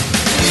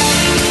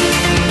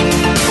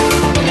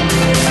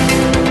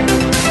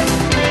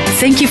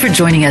 Thank you for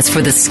joining us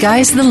for The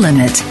Sky's the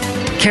Limit.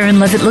 Karen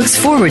Levitt looks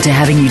forward to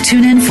having you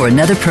tune in for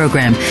another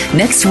program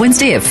next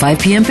Wednesday at 5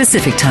 p.m.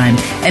 Pacific Time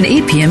and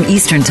 8 p.m.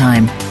 Eastern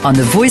Time on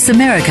the Voice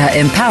America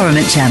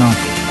Empowerment Channel.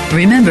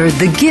 Remember,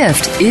 the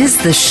gift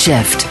is the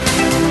shift.